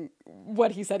really doing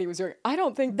what he said he was doing, I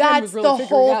don't think Ken was really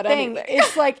figuring out anything.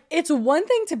 It's like, it's one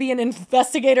thing to be an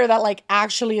investigator that like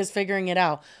actually is figuring it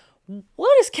out.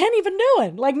 What is Ken even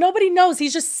doing? Like, nobody knows.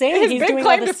 He's just saying he's doing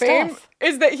all this stuff. His big claim to fame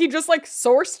is that he just like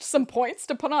sourced some points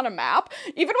to put on a map.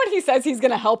 Even when he says he's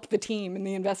going to help the team and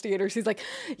the investigators, he's like,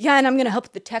 yeah, and I'm going to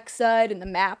help the tech side and the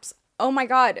maps. Oh my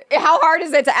God. How hard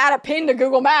is it to add a pin to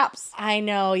Google Maps? I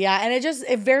know, yeah. And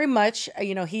it very much,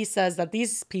 you know, he says that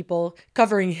these people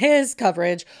covering his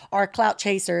coverage are clout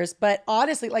chasers. But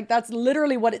honestly, like, that's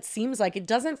literally what it seems like. It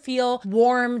doesn't feel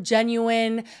warm,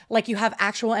 genuine, like you have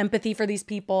actual empathy for these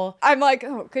people. I'm like,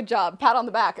 oh, good job. Pat on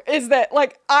the back. Is that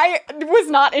like, I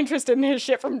was not interested in his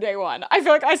shit from day one. I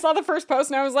feel like I saw the first post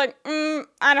and I was like,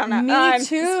 I don't know. Me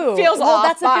too. Feels off.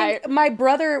 That's the thing. My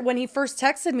brother, when he first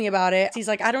texted me about it, he's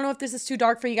like, I don't know if this this is too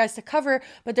dark for you guys to cover,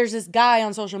 but there's this guy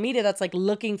on social media that's like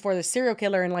looking for the serial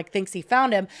killer and like thinks he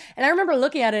found him. And I remember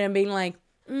looking at it and being like,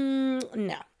 no.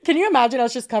 Can you imagine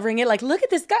us just covering it? Like, look at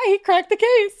this guy, he cracked the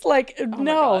case. Like,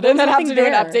 no. And then have to do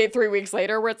an update 3 weeks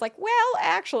later where it's like, well,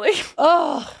 actually.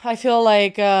 Oh, I feel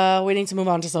like we need to move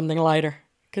on to something lighter.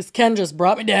 Because Ken just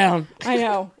brought me down. I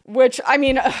know. Which, I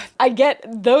mean, I get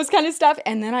those kind of stuff.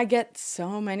 And then I get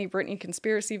so many Britney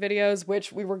conspiracy videos,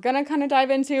 which we were going to kind of dive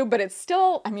into. But it's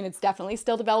still, I mean, it's definitely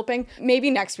still developing.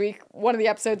 Maybe next week, one of the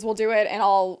episodes we'll do it. And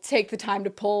I'll take the time to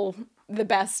pull the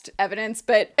best evidence,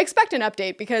 but expect an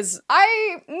update because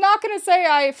I'm not going to say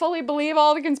I fully believe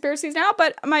all the conspiracies now,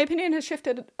 but my opinion has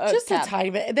shifted just a tiny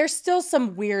bit. There's still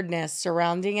some weirdness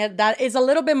surrounding it that is a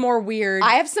little bit more weird.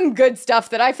 I have some good stuff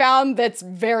that I found that's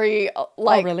very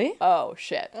like, oh, really? Oh,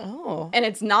 shit. Oh. And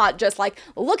it's not just like,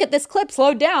 look at this clip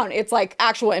slowed down. It's like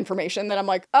actual information that I'm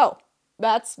like, oh,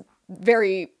 that's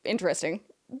very interesting.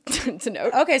 To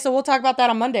note. Okay, so we'll talk about that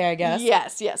on Monday, I guess.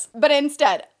 Yes. But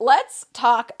instead, let's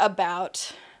talk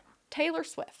about Taylor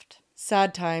Swift.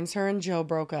 Sad times. Her and Joe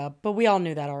broke up, but we all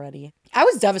knew that already. I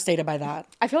was devastated by that.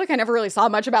 I feel like I never really saw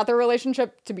much about their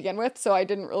relationship to begin with, so I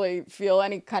didn't really feel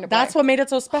any kind of That's what made it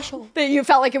so special. That you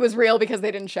felt like it was real because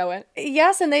they didn't show it.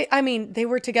 Yes, and they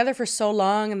were together for so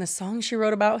long, and the song she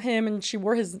wrote about him, and she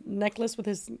wore his necklace with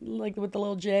his, like, with the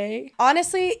little J.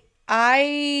 Honestly,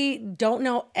 I don't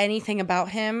know anything about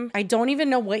him. I don't even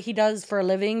know what he does for a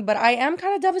living, but I am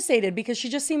kind of devastated because she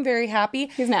just seemed very happy.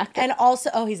 He's an actor. And also,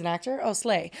 oh, he's an actor? Oh,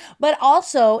 slay. But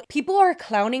also, people are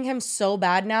clowning him so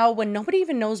bad now when nobody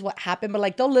even knows what happened, but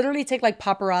like they'll literally take like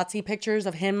paparazzi pictures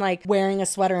of him like wearing a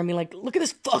sweater and be like, look at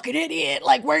this fucking idiot,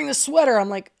 like wearing the sweater. I'm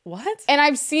like, what? And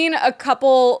I've seen a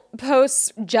couple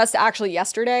posts just actually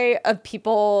yesterday of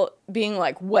people being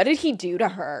like, what did he do to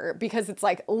her? Because it's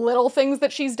like little things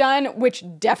that she's done, which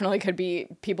definitely could be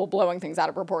people blowing things out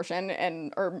of proportion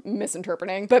and or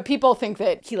misinterpreting. But people think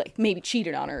that he like maybe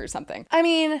cheated on her or something. I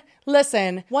mean,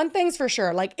 listen, one thing's for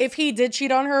sure. Like if he did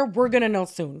cheat on her, we're gonna know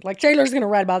soon. Like Taylor's gonna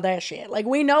write about that shit. Like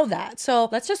we know that. So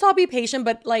let's just all be patient.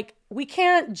 But like we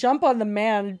can't jump on the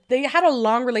man. They had a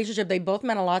long relationship. They both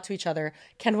meant a lot to each other.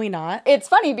 Can we not? It's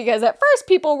funny because at first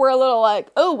people were a little like,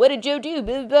 oh, what did Joe do?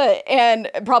 Blah, blah, blah. And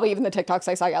probably even the TikToks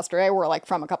I saw yesterday were like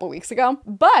from a couple weeks ago.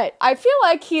 But I feel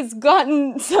like he's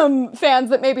gotten some fans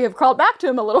that maybe have crawled back to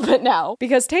him a little bit now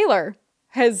because Taylor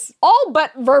has all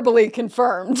but verbally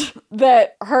confirmed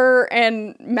that her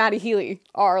and Matty Healy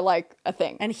are like a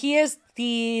thing. And he is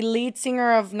the lead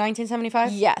singer of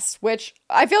 1975? Yes, which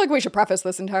I feel like we should preface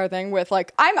this entire thing with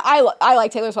like, I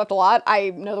like Taylor Swift a lot. I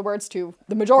know the words to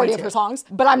the majority of her songs,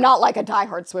 but I'm not like a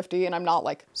diehard Swiftie and I'm not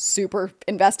like super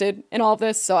invested in all of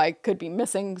this. So I could be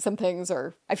missing some things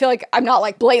or I feel like I'm not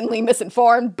like blatantly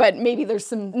misinformed, but maybe there's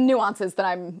some nuances that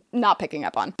I'm not picking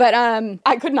up on. But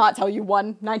I could not tell you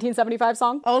one 1975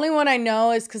 song. Only one I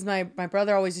know is because my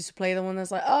brother always used to play the one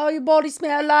that's like, oh, your body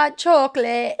smell like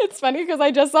chocolate. It's funny because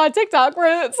I just saw a TikTok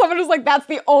where someone was like, that's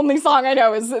the only song I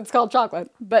know is it's called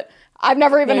Chocolate. But I've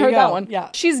never even heard that one. Yeah.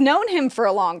 She's known him for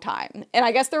a long time. And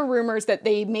I guess there are rumors that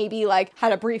they maybe like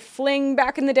had a brief fling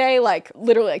back in the day, like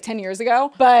literally like 10 years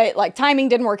ago. But like timing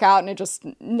didn't work out and it just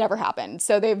never happened.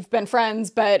 So they've been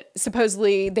friends, but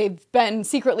supposedly they've been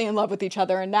secretly in love with each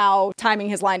other. And now timing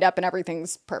has lined up and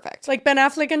everything's perfect. It's like Ben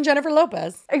Affleck and Jennifer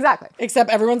Lopez. Exactly.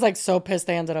 Except everyone's like so pissed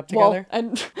they ended up together. Well,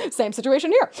 and same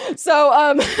situation here.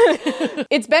 So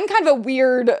it's been kind of a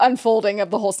weird unfolding of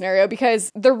the whole scenario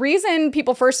because the reason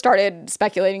people first started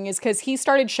speculating is because he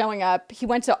started showing up. He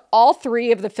went to all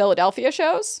 3 of the Philadelphia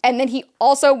shows. And then he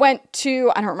also went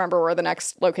to, I don't remember where the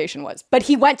next location was, but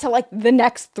he went to like the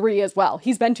next 3 as well.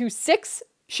 He's been to 6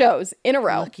 shows in a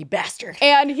row. Lucky bastard.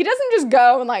 And he doesn't just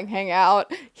go and like hang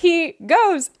out. He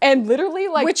goes and literally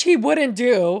like... Which he wouldn't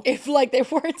do if like they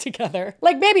weren't together.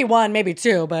 Like maybe 1, maybe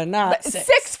 2, but not 6.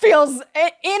 6 feels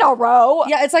in a row.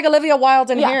 Yeah, it's like Olivia Wilde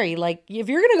and Harry. Like if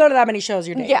you're going to go to that many shows,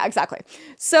 you're dating. Yeah, exactly.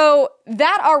 So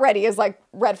that already is like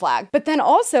red flag. But then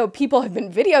also people have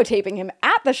been videotaping him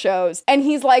at the shows and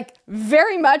he's like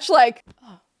very much like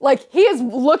he is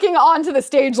looking onto the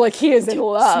stage like he is in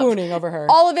love. Swooning over her.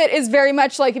 All of it is very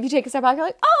much like, if you take a step back, you're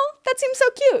like, oh, that seems so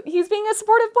cute. He's being a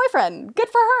supportive boyfriend. Good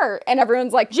for her. And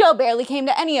everyone's like, Jill barely came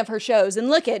to any of her shows. And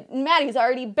look at, Maddie's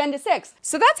already been to 6.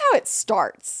 So that's how it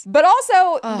starts. But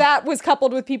also that was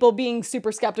coupled with people being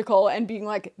super skeptical and being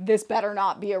like, this better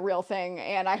not be a real thing.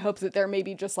 And I hope that they're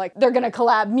maybe just like, they're going to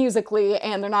collab musically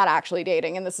and they're not actually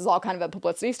dating. And this is all kind of a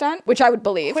publicity stunt, which I would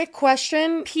believe. Quick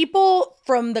question. People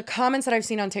from the comments that I've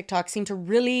seen on TikTok seem to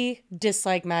really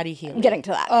dislike Matty Healy. I'm getting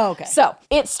to that. Oh, okay. So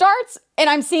it starts, and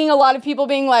I'm seeing a lot of people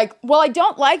being like, well, I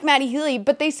don't like Matty Healy,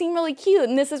 but they seem really cute,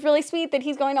 and this is really sweet that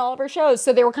he's going to all of our shows.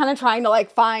 So they were kind of trying to like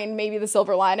find maybe the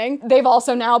silver lining. They've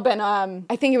also now been,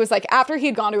 I think it was like after he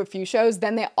had gone to a few shows,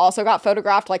 then they also got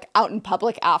photographed like out in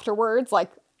public afterwards, like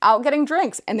out getting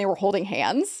drinks, and they were holding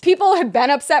hands. People had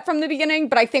been upset from the beginning,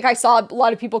 but I think I saw a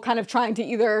lot of people kind of trying to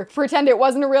either pretend it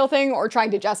wasn't a real thing or trying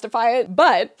to justify it.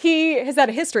 But he has had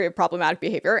a history of problematic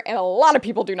behavior, and a lot of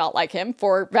people do not like him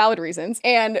for valid reasons.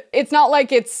 And it's not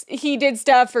like he did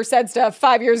stuff or said stuff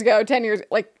 5 years ago, 10 years,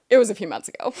 like it was a few months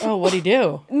ago. Oh, what'd he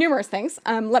do? Numerous things.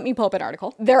 Let me pull up an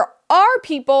article. There are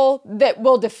people that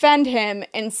will defend him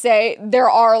and say there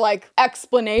are like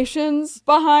explanations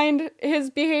behind his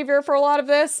behavior for a lot of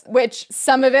this, which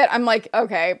some of it I'm like,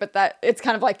 okay, but that it's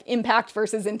kind of like impact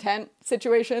versus intent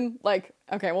situation. Like,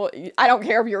 okay, well, I don't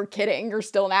care if you're kidding, you're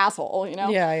still an asshole, you know?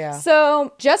 Yeah.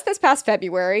 So just this past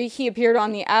February, he appeared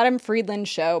on the Adam Friedland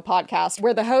Show podcast,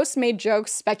 where the host made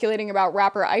jokes speculating about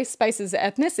rapper Ice Spice's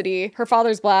ethnicity. Her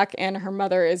father's black and her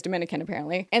mother is Dominican,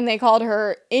 apparently. And they called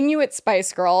her Inuit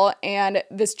Spice Girl and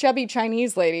this chubby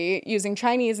Chinese lady using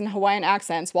Chinese and Hawaiian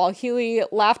accents, while Healy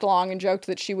laughed along and joked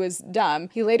that she was dumb.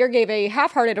 He later gave a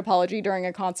half-hearted apology during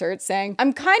a concert, saying,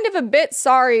 "I'm kind of a bit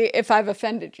sorry if I've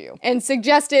offended you," and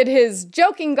suggested his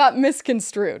joking got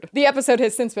misconstrued. The episode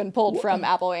has since been pulled from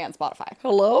Apple and Spotify.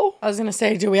 Hello? I was gonna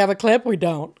say, do we have a clip? We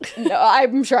don't. No,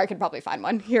 I'm sure I could probably find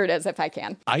one. Here it is if I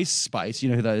can. Ice Spice, you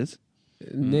know who that is?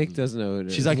 Nick doesn't know who it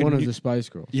is. She's like one of the Spice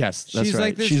Girls. Yes, that's she's right.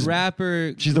 like this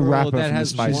rapper. She's the rapper that from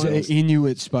has the Spice one Girls.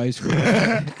 Inuit Spice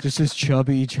Girl. Just this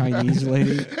chubby Chinese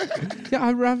lady. Yeah,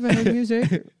 I rap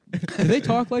music. Do they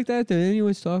talk like that? Do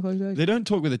Inuits talk like that? They don't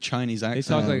talk with a Chinese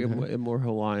accent. They talk like a more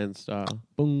Hawaiian style.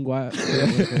 Bungwa.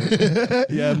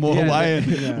 Yeah, more Hawaiian.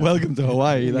 Yeah. Welcome to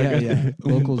Hawaii. Yeah.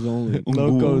 Locals only.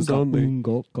 Locals only.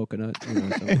 Coconut.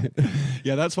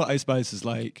 Yeah, that's what Ice Spice is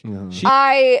like.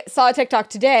 I saw a TikTok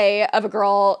today of a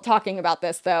girl talking about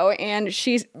this, though, and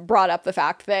she brought up the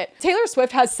fact that Taylor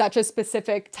Swift has such a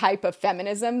specific type of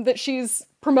feminism that she's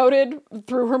promoted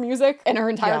through her music and her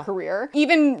entire career.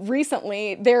 Even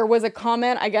recently, there was a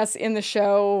comment, I guess, in the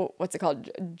show, what's it called?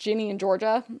 Ginny and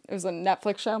Georgia. It was a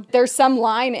Netflix show. There's some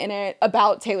line in it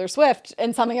about Taylor Swift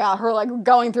and something about her like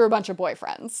going through a bunch of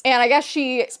boyfriends. And I guess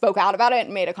she spoke out about it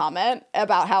and made a comment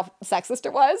about how sexist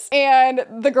it was. And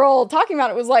the girl talking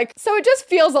about it was like, so it just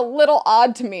feels a little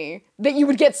odd to me that you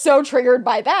would get so triggered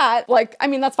by that. Like, I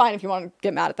mean, that's fine if you want to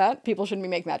get mad at that. People shouldn't be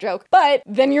making that joke. But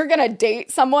then you're gonna date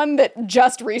someone that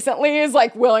just recently is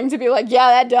like willing to be like, yeah,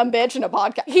 that dumb bitch in a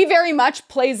podcast. He very much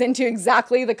plays into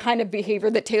exactly the kind of behavior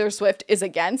that Taylor Swift is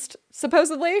against,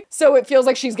 supposedly. So it feels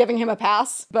like she's giving him a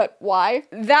pass, but why?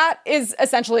 That is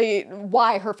essentially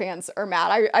why her fans are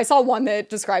mad. I saw one that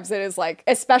describes it as like,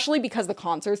 especially because the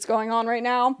concert's going on right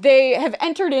now, they have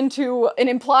entered into an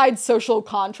implied social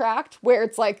contract where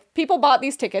it's like people bought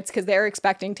these tickets because they're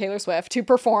expecting Taylor Swift to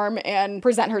perform and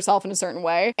present herself in a certain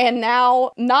way. And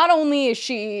now not only is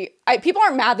people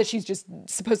aren't mad that she's just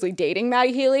supposedly dating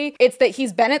Matty Healy. It's that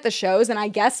he's been at the shows, and I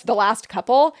guess the last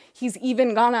couple, he's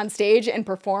even gone on stage and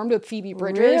performed with Phoebe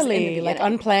Bridgers. Really? Like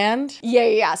unplanned?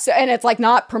 Yeah. So, and it's like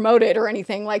not promoted or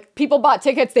anything. Like people bought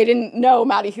tickets, they didn't know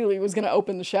Matty Healy was going to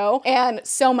open the show. And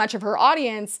so much of her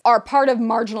audience are part of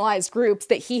marginalized groups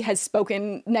that he has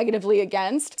spoken negatively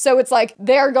against. So it's like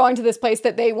they're going to this place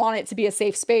that they want it to be a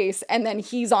safe space, and then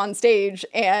he's on stage,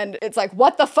 and it's like,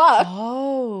 what the fuck?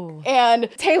 Oh. And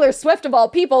Taylor Swift, of all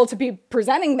people, to be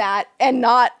presenting that and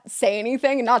not say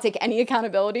anything and not take any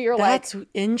accountability or That's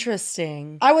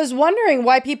interesting. I was wondering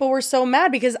why people were so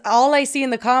mad, because all I see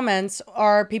in the comments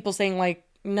are people saying like,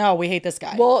 no, we hate this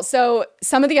guy. Well, so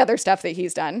some of the other stuff that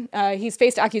he's done, he's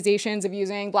faced accusations of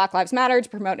using Black Lives Matter to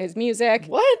promote his music.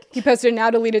 What? He posted a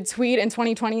now deleted tweet in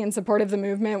 2020 in support of the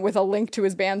movement with a link to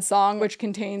his band's song, which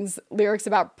contains lyrics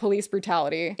about police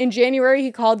brutality. In January,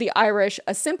 he called the Irish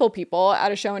a simple people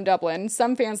at a show in Dublin.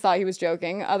 Some fans thought he was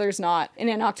joking, others not. And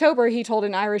in October, he told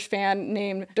an Irish fan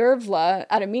named Dervla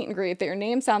at a meet and greet that your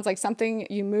name sounds like something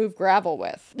you move gravel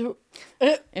with.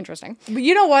 Interesting. But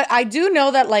you know what? I do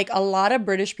know that like a lot of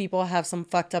British people have some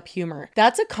fucked up humor.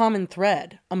 That's a common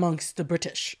thread amongst the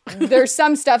British. There's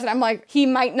some stuff that I'm like, he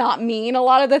might not mean a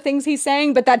lot of the things he's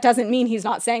saying, but that doesn't mean he's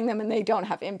not saying them and they don't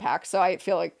have impact. So I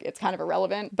feel like it's kind of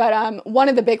irrelevant. But one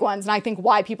of the big ones, and I think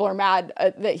why people are mad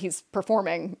that he's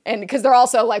performing, and because they're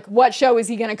also like, what show is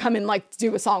he going to come and like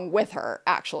do a song with her,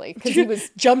 actually? Because he was...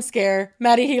 Jump scare.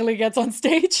 Matty Healy gets on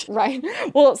stage. Right.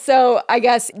 Well, so I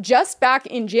guess just back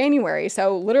in January, January,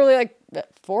 so literally like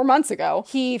 4 months ago,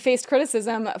 he faced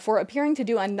criticism for appearing to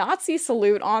do a Nazi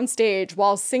salute on stage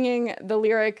while singing the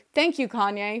lyric, "Thank you,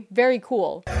 Kanye, very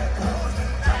cool,"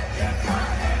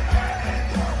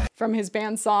 from his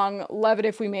band song Love It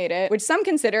If We Made It, which some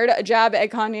considered a jab at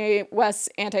Kanye West's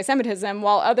anti-Semitism,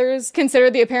 while others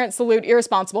considered the apparent salute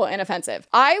irresponsible and offensive.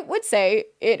 I would say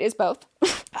it is both.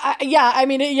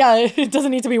 It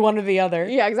doesn't need to be one or the other.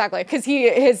 Yeah, exactly. Because he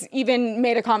has even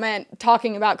made a comment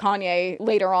talking about Kanye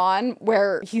later on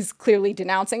where he's clearly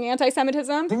denouncing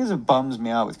anti-Semitism. The thing that bums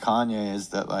me out with Kanye is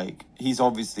that, like, he's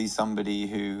obviously somebody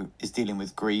who is dealing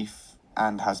with grief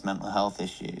and has mental health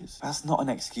issues. That's not an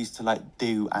excuse to, like,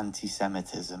 do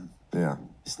anti-Semitism. Yeah.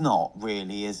 It's not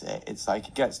really, is it? It's like,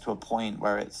 it gets to a point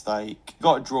where it's like, you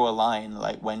got to draw a line,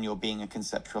 like, when you're being a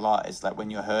conceptual artist, like when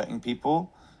you're hurting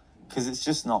people, because it's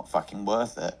just not fucking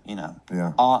worth it, you know?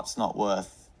 Yeah. Art's not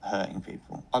worth hurting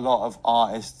people. A lot of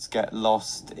artists get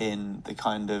lost in the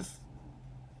kind of,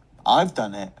 I've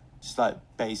done it, just like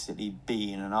basically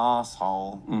being an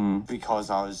asshole because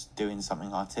I was doing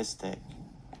something artistic.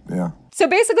 Yeah. So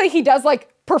basically he does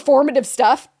like performative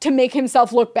stuff to make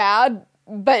himself look bad,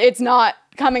 but it's not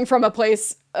coming from a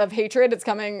place of hatred. It's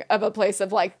coming of a place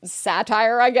of like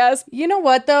satire, I guess. You know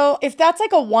what though? If that's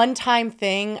like a one-time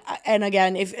thing, and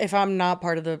again, if I'm not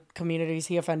part of the communities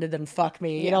he offended, then fuck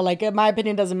me. You know, like my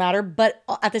opinion doesn't matter. But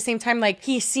at the same time, like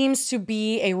he seems to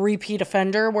be a repeat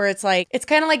offender where it's like, it's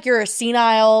kind of like you're a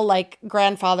senile like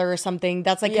grandfather or something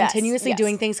that's like continuously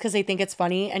doing things because they think it's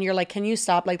funny. And you're like, can you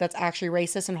stop? Like that's actually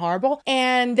racist and horrible.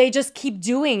 And they just keep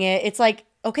doing it. It's like,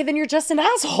 okay, then you're just an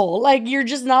asshole. Like, you're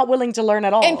just not willing to learn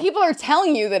at all. And people are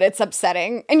telling you that it's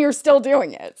upsetting, and you're still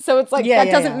doing it. So it's like, that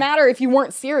doesn't matter if you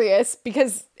weren't serious,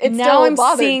 because it's now still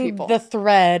bothering seeing people. The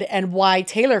thread and why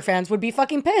Taylor fans would be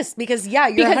fucking pissed. Because, you're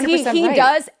 100% because he right.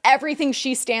 does everything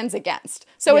she stands against.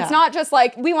 So it's not just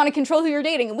like, we want to control who you're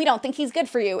dating, and we don't think he's good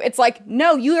for you. It's like,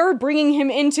 no, you're bringing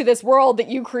him into this world that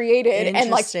you created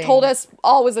and like told us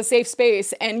all was a safe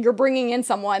space, and you're bringing in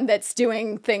someone that's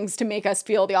doing things to make us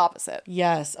feel the opposite.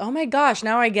 Yes. Oh my gosh,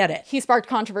 now I get it. He sparked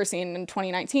controversy in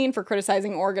 2019 for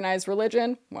criticizing organized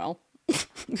religion. Well...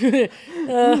 And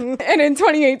in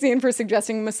 2018 for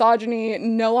suggesting misogyny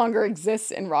no longer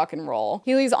exists in rock and roll.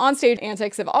 Healy's onstage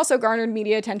antics have also garnered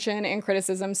media attention and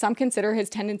criticism. Some consider his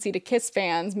tendency to kiss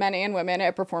fans, men and women,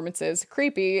 at performances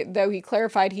creepy, though he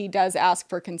clarified he does ask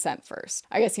for consent first.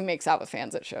 I guess he makes out with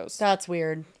fans at shows. That's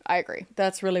weird. I agree.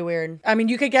 That's really weird. I mean,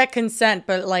 you could get consent,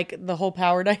 but like the whole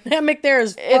power dynamic there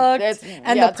is fucked.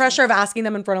 And the pressure of asking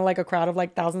them in front of like a crowd of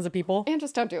like thousands of people. And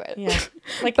just don't do it. Yeah.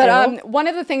 Like, but one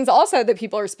of the things also that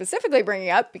people are specifically bringing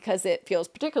up, because it feels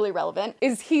particularly relevant,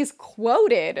 is he's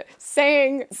quoted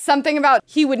saying something about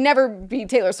he would never be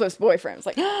Taylor Swift's boyfriend. It's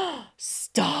like,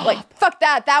 stop. Like, fuck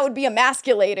that. That would be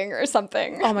emasculating or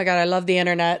something. Oh my God, I love the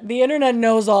internet. The internet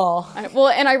knows all. Well,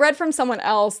 and I read from someone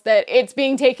else that it's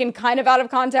being taken kind of out of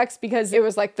context because it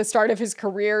was like the start of his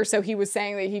career. So he was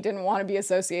saying that he didn't want to be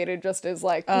associated just as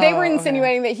like, they were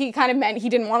insinuating that he kind of meant he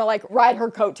didn't want to like ride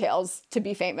her coattails to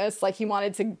be famous. Like he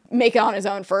wanted to make it on his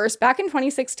own first. Back in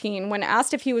 2016, when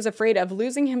asked if he was afraid of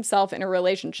losing himself in a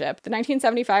relationship, the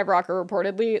 1975 rocker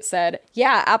reportedly said,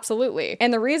 "Yeah, absolutely.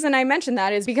 And the reason I mentioned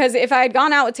that is because if I had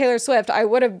gone out with Taylor Swift, I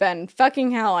would have been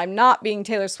fucking hell. I'm not being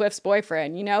Taylor Swift's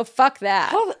boyfriend, you know? Fuck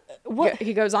that." What?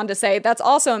 He goes on to say, that's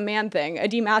also a man thing, a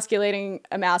emasculating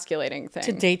thing.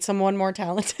 To date someone more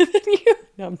talented than you?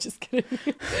 No, I'm just kidding.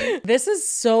 This is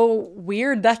so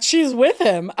weird that she's with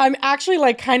him. I'm actually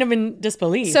like kind of in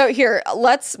disbelief. So here,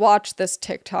 let's watch this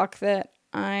TikTok that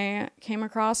I came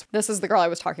across. This is the girl I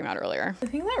was talking about earlier. The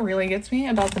thing that really gets me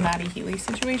about the Matty Healy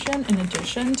situation, in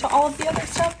addition to all of the other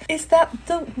stuff, is that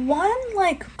the one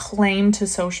like claim to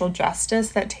social justice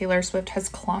that Taylor Swift has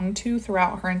clung to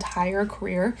throughout her entire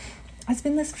career has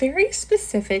been this very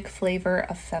specific flavor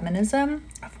of feminism,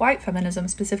 of white feminism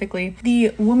specifically, the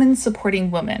woman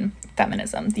supporting woman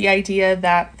feminism. The idea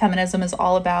that feminism is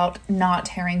all about not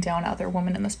tearing down other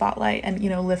women in the spotlight and,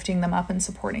 you know, lifting them up and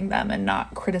supporting them and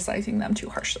not criticizing them too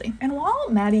harshly. And while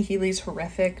Matty Healy's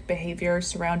horrific behavior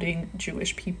surrounding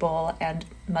Jewish people and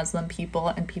Muslim people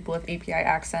and people with API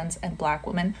accents and Black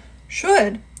women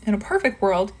should, in a perfect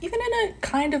world, even in a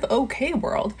kind of okay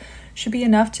world, should be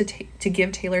enough to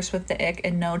give Taylor Swift the ick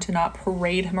and know to not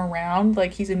parade him around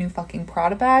like he's a new fucking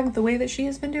Prada bag the way that she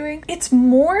has been doing. It's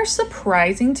more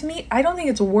surprising to me. I don't think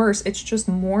it's worse. It's just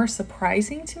more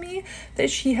surprising to me that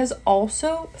she has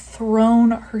also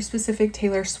thrown her specific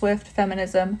Taylor Swift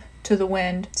feminism to the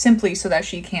wind simply so that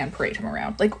she can parade him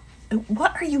around. Like,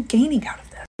 what are you gaining out of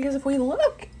this? Because if we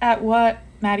look at what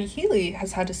Matty Healy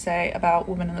has had to say about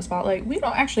Women in the Spotlight, we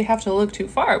don't actually have to look too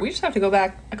far. We just have to go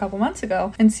back a couple months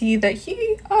ago and see that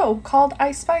he, called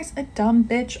Ice Spice a dumb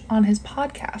bitch on his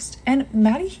podcast. And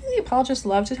Matty Healy apologists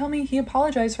love to tell me he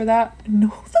apologized for that.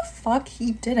 No, the fuck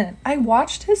he didn't. I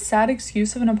watched his sad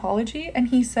excuse of an apology and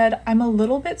he said,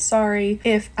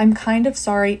 I'm kind of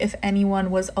sorry if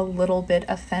anyone was a little bit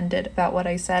offended about what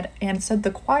I said, and said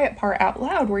the quiet part out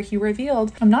loud where he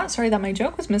revealed, I'm not sorry that my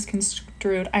joke was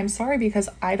misconstrued. I'm sorry because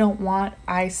I don't want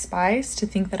Ice Spice to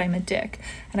think that I'm a dick,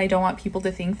 and I don't want people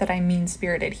to think that I'm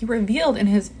mean-spirited. He revealed in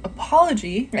his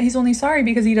apology he's only sorry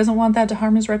because he doesn't want that to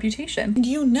harm his reputation.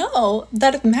 You know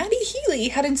that if Matty Healy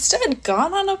had instead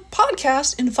gone on a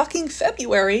podcast in fucking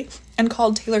February and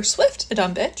called Taylor Swift a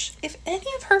dumb bitch, if any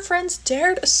of her friends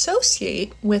dared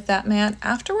associate with that man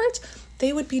afterwards,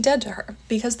 they would be dead to her,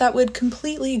 because that would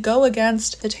completely go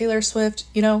against the Taylor Swift,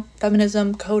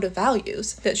 feminism code of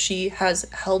values that she has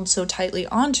held so tightly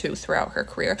onto throughout her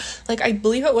career. Like, I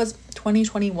believe it was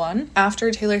 2021, after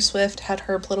Taylor Swift had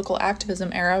her political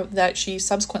activism era, that she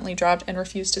subsequently dropped and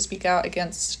refused to speak out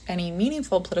against any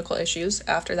meaningful political issues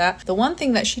after that. The one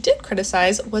thing that she did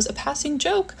criticize was a passing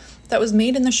joke that was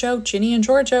made in the show Ginny and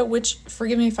Georgia, which,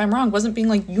 forgive me if I'm wrong, wasn't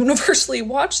being universally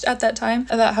watched at that time,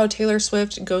 about how Taylor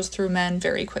Swift goes through men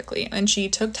very quickly. And she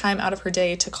took time out of her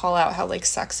day to call out how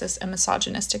sexist and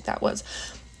misogynistic that was.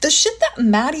 The shit that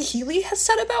Matty Healy has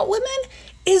said about women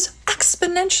is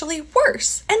exponentially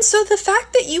worse. And so the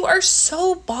fact that you are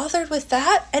so bothered with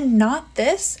that and not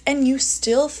this, and you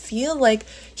still feel like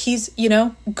he's,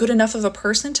 good enough of a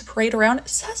person to parade around,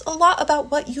 says a lot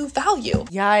about what you value.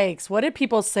 Yikes. What did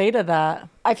people say to that?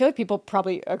 I feel like people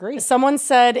probably agree. Someone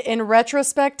said, in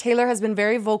retrospect, Taylor has been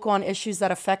very vocal on issues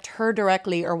that affect her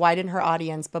directly or widen her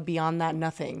audience, but beyond that,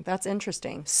 nothing. That's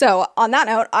interesting. So on that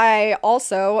note, I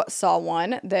also saw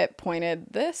one that pointed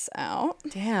this out.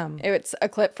 Damn. It's a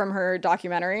clip from her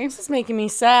documentary. This is making me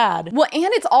sad. Well,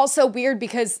 and it's also weird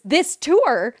because this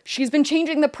tour, she's been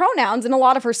changing the pronouns in a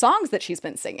lot of her songs that she's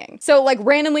been singing. So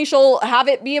randomly she'll have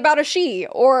it be about a she,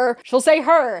 or she'll say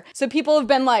her. So people have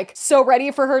been so ready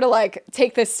for her to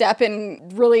take this step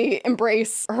and really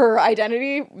embrace her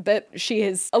identity that she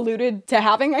has alluded to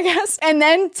having, I guess. And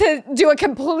then to do a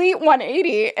complete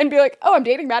 180 and be like, oh, I'm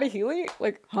dating Matty Healy?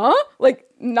 Huh?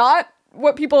 Not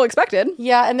what people expected.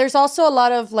 Yeah, and there's also a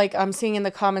lot of, I'm seeing in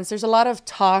the comments, there's a lot of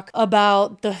talk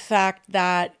about the fact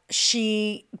that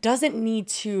she doesn't need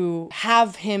to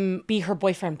have him be her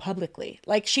boyfriend publicly.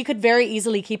 She could very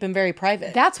easily keep him very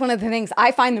private. That's one of the things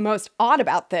I find the most odd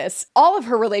about this. All of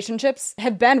her relationships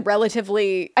have been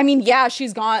relatively,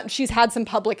 she's had some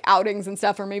public outings and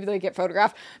stuff, or maybe they get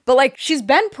photographed, but she's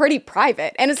been pretty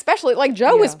private. And especially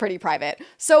Joe was pretty private.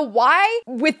 So why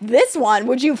with this one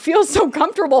would you feel so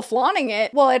comfortable flaunting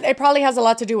it? Well, it probably has a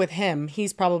lot to do with him.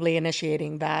 He's probably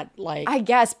initiating that, I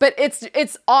guess, but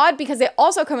it's odd because it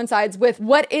also coincides with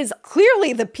what is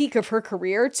clearly the peak of her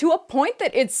career, to a point that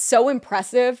it's so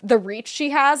impressive, the reach she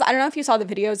has. I don't know if you saw the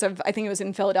videos of, I think it was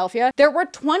in Philadelphia. There were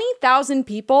 20,000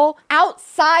 people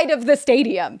outside of the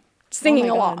stadium singing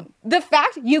along. The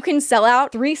fact you can sell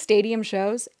out 3 stadium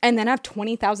shows and then have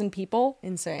 20,000 people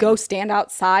insane go stand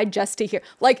outside just to hear.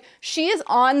 She is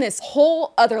on this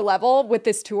whole other level with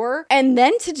this tour. And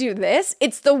then to do this,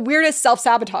 it's the weirdest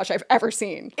self-sabotage I've ever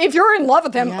seen. If you're in love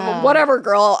with him, whatever,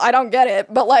 girl, I don't get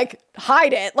it. But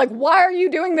hide it. Why are you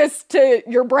doing this to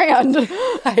your brand?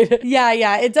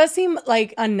 Yeah. It does seem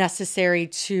unnecessary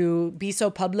to be so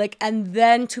public and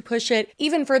then to push it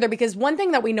even further, because one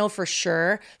thing that we know for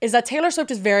sure is that Taylor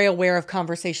Swift is very aware of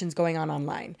conversations going on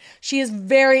online. She is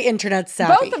very internet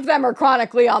savvy. Both of them are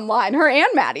chronically online, her and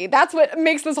Matty. That's what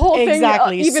makes this whole thing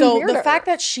even weirder. The fact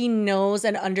that she knows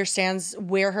and understands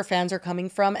where her fans are coming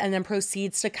from and then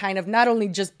proceeds to kind of not only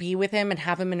just be with him and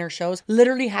have him in her shows,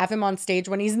 literally have him on stage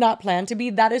when he's not planned to be,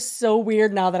 that is so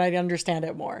weird now that I understand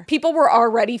it more. People were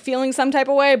already feeling some type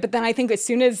of way, but then I think as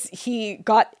soon as he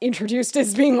got introduced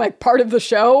as being part of the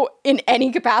show in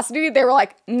any capacity, they were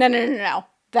like, no.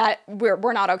 That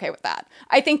we're not okay with that.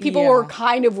 I think people were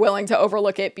kind of willing to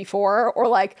overlook it before,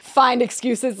 or find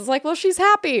excuses. It's well, she's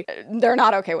happy. They're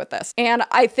not okay with this. And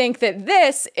I think that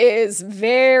this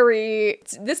didn't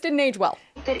age well.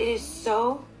 That it is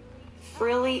so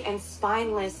frilly and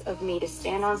spineless of me to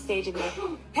stand on stage and be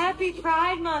Happy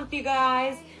Pride Month, you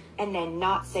guys, and then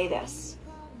not say this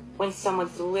when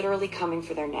someone's literally coming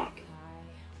for their neck.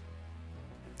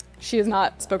 She has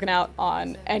not spoken out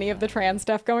on any of the trans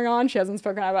stuff going on. She hasn't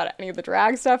spoken out about any of the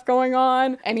drag stuff going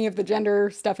on, any of the gender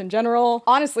stuff in general.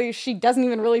 Honestly, she doesn't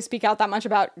even really speak out that much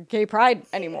about gay pride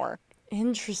anymore.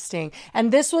 Interesting.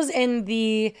 And this was in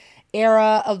the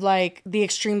era of like the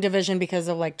extreme division because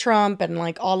of like Trump and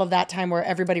like all of that time where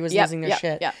everybody was losing their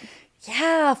shit.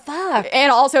 Yeah, fuck.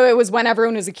 And also it was when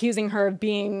everyone was accusing her of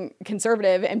being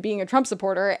conservative and being a Trump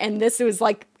supporter. And this was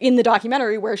like in the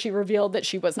documentary where she revealed that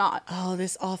she was not. Oh,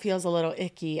 this all feels a little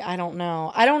icky. I don't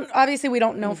know. Obviously we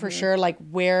don't know for sure like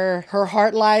where her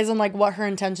heart lies and like what her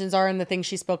intentions are and the things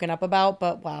she's spoken up about,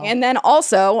 but wow. And then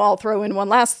also, I'll throw in one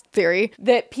last theory,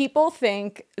 that people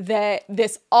think that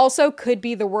this also could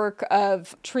be the work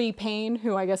of Tree Payne,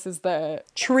 who I guess is the...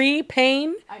 Tree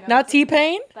Payne? Not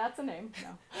T-Pain? That's a name,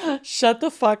 no. Shut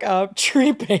the fuck up.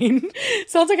 Tree Payne.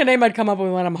 Sounds like a name I'd come up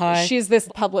with when I'm high. She's this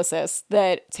publicist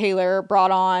that Taylor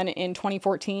brought on in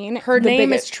 2014. Her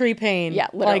name is Tree Payne. Yeah,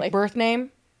 literally. Like birth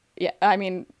name? Yeah, I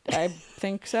mean, I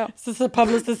think so. Is this a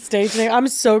publicist stage name? I'm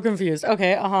so confused.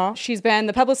 Okay, She's been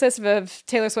the publicist of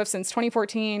Taylor Swift since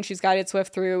 2014. She's guided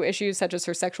Swift through issues such as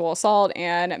her sexual assault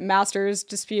and master's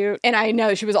dispute. And I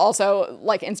know she was also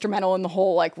like instrumental in the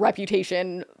whole like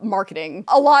reputation marketing.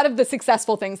 A lot of the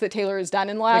successful things that Taylor has done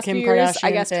in the last few years,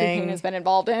 I guess Tree Payne has been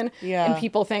involved in. Yeah. And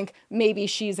people think maybe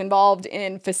she's involved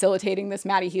in facilitating this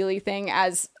Matty Healy thing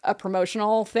as a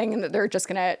promotional thing and that they're just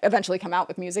going to eventually come out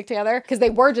with music together. Because they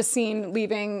were just seen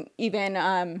leaving even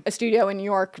a studio in New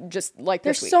York just like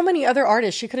There's this week. so many other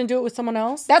artists. She couldn't do it with someone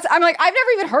else? I'm like, I've never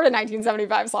even heard a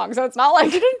 1975 song, so it's not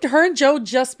like... Didn't her and Joe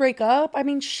just break up? I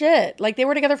mean, shit. Like, they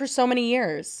were together for so many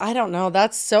years. I don't know.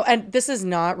 That's so... And this is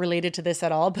not related to this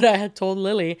at all, but I had told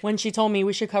Lily, when she told me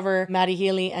we should cover Matty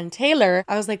Healy and Taylor,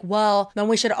 I was like, well, then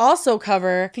we should also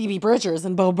cover Phoebe Bridgers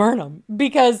and Bo Burnham.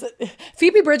 Because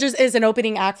Phoebe Bridgers is an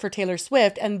opening act for Taylor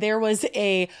Swift, and there was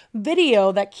a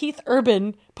video that Keith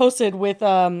Urban posted with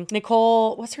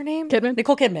Nicole, what's her name?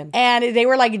 Nicole Kidman. And they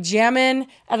were like jamming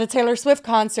at a Taylor Swift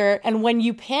concert. And when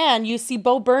you pan, you see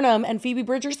Bo Burnham and Phoebe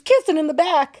Bridgers kissing in the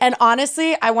back. And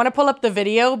honestly, I want to pull up the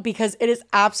video because it is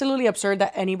absolutely absurd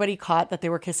that anybody caught that they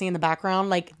were kissing in the background.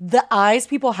 Like the eyes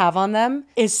people have on them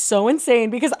is so insane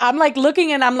because I'm like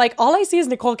looking and I'm like, all I see is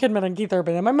Nicole Kidman and Keith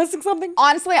Urban. Am I missing something?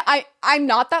 Honestly, I'm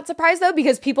not that surprised though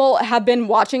because people have been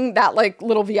watching that like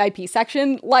little VIP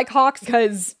section like hawks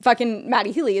because fucking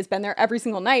Matty Healy has been there every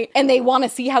single night and they want to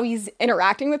see how he's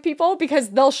interacting with people because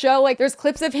they'll show like there's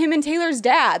clips of him and Taylor's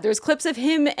dad. There's clips of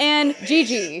him and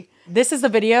Gigi. This is the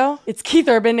video. It's Keith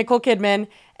Urban, Nicole Kidman.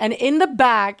 And in the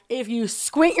back, if you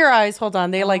squint your eyes, hold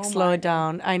on, they like slow it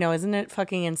down. I know, isn't it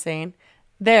fucking insane?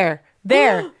 There.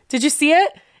 Did you see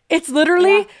it? It's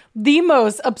literally the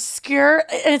most obscure,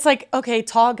 and it's like, okay,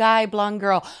 tall guy, blonde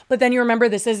girl. But then you remember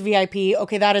this is VIP.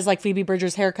 Okay, that is like Phoebe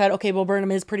Bridgers' haircut. Okay, Bo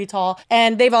Burnham is pretty tall.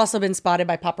 And they've also been spotted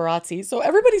by paparazzi. So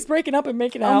everybody's breaking up and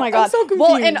making out. Oh my God. I'm so confused.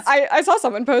 Well, and I saw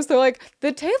someone post, they're like,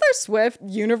 the Taylor Swift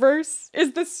universe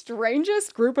is the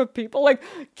strangest group of people. Like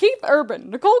Keith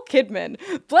Urban, Nicole Kidman,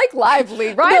 Blake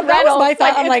Lively, Ryan Reynolds. That was my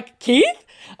thought. I'm like, Keith?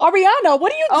 Ariana,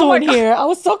 what are you doing here? I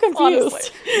was so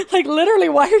confused. Like, literally,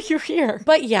 why are you here?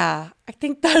 But yeah, I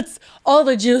think that's all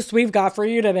the juice we've got for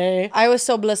you today. I was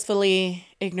so blissfully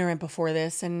ignorant before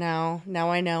this, and now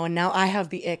I know, and now I have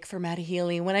the ick for Matty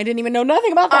Healy when I didn't even know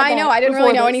nothing about that. I know, I didn't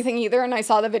really know anything either, and I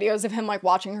saw the videos of him like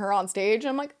watching her on stage, and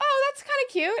I'm like, oh, that's kind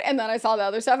of cute. And then I saw the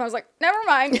other stuff, and I was like, never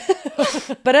mind.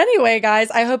 But anyway,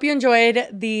 guys, I hope you enjoyed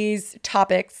these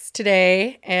topics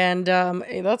today, and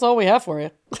that's all we have for you.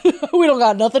 We don't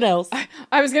got nothing else.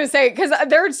 I was gonna say because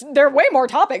there are way more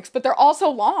topics, but they're also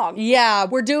long. Yeah,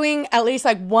 we're doing at least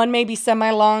like one maybe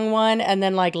semi-long one, and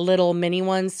then like little mini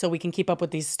ones, so we can keep up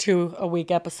with these 2-a-week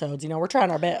episodes. You know, we're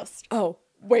trying our best. Oh.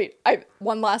 Wait,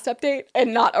 one last update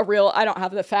and not a real, I don't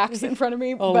have the facts in front of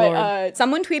me, Oh, but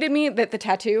someone tweeted me that the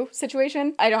tattoo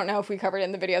situation, I don't know if we covered it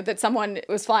in the video, that someone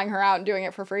was flying her out and doing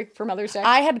it for free for Mother's Day.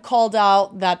 I had called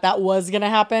out that was going to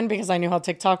happen because I knew how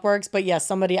TikTok works, but yes,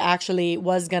 somebody actually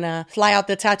was going to fly out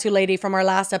the tattoo lady from our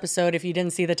last episode. If you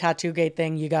didn't see the tattoo gate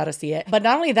thing, you got to see it. But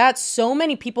not only that, so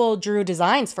many people drew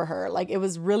designs for her. Like it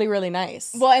was really, really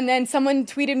nice. Well, and then someone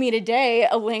tweeted me today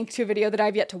a link to a video that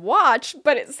I've yet to watch,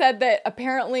 but it said that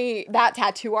apparently that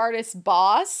tattoo artist's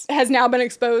boss has now been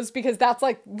exposed because that's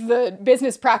like the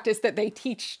business practice that they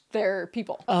teach their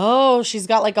people. Oh, she's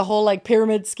got like a whole like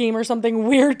pyramid scheme or something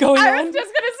weird going on. I was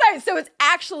just gonna say, so it's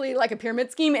actually like a pyramid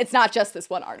scheme. It's not just this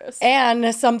one artist.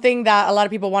 And something that a lot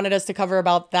of people wanted us to cover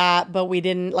about that, but we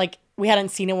hadn't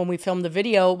seen it when we filmed the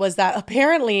video, was that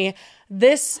apparently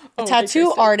this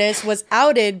tattoo artist was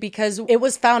outed because it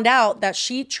was found out that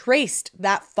she traced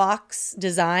that fox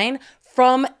design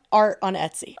from art on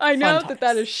Etsy. I know Fun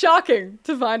that is shocking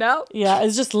to find out. Yeah,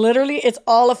 it's just literally, it's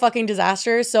all a fucking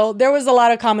disaster. So there was a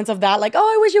lot of comments of that, like, oh,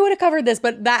 I wish you would have covered this.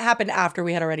 But that happened after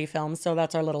we had already filmed. So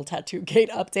that's our little tattoo gate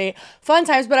update. Fun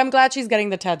times, but I'm glad she's getting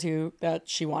the tattoo that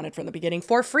she wanted from the beginning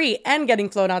for free and getting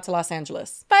flown out to Los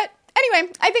Angeles. But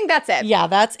anyway, I think that's it. Yeah,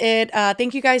 that's it.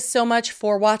 Thank you guys so much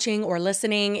for watching or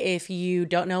listening. If you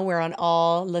don't know, we're on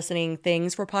all listening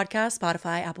things for podcasts,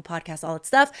 Spotify, Apple Podcasts, all that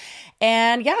stuff.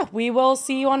 And yeah, we will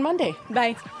see you on Monday.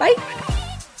 Bye. Bye.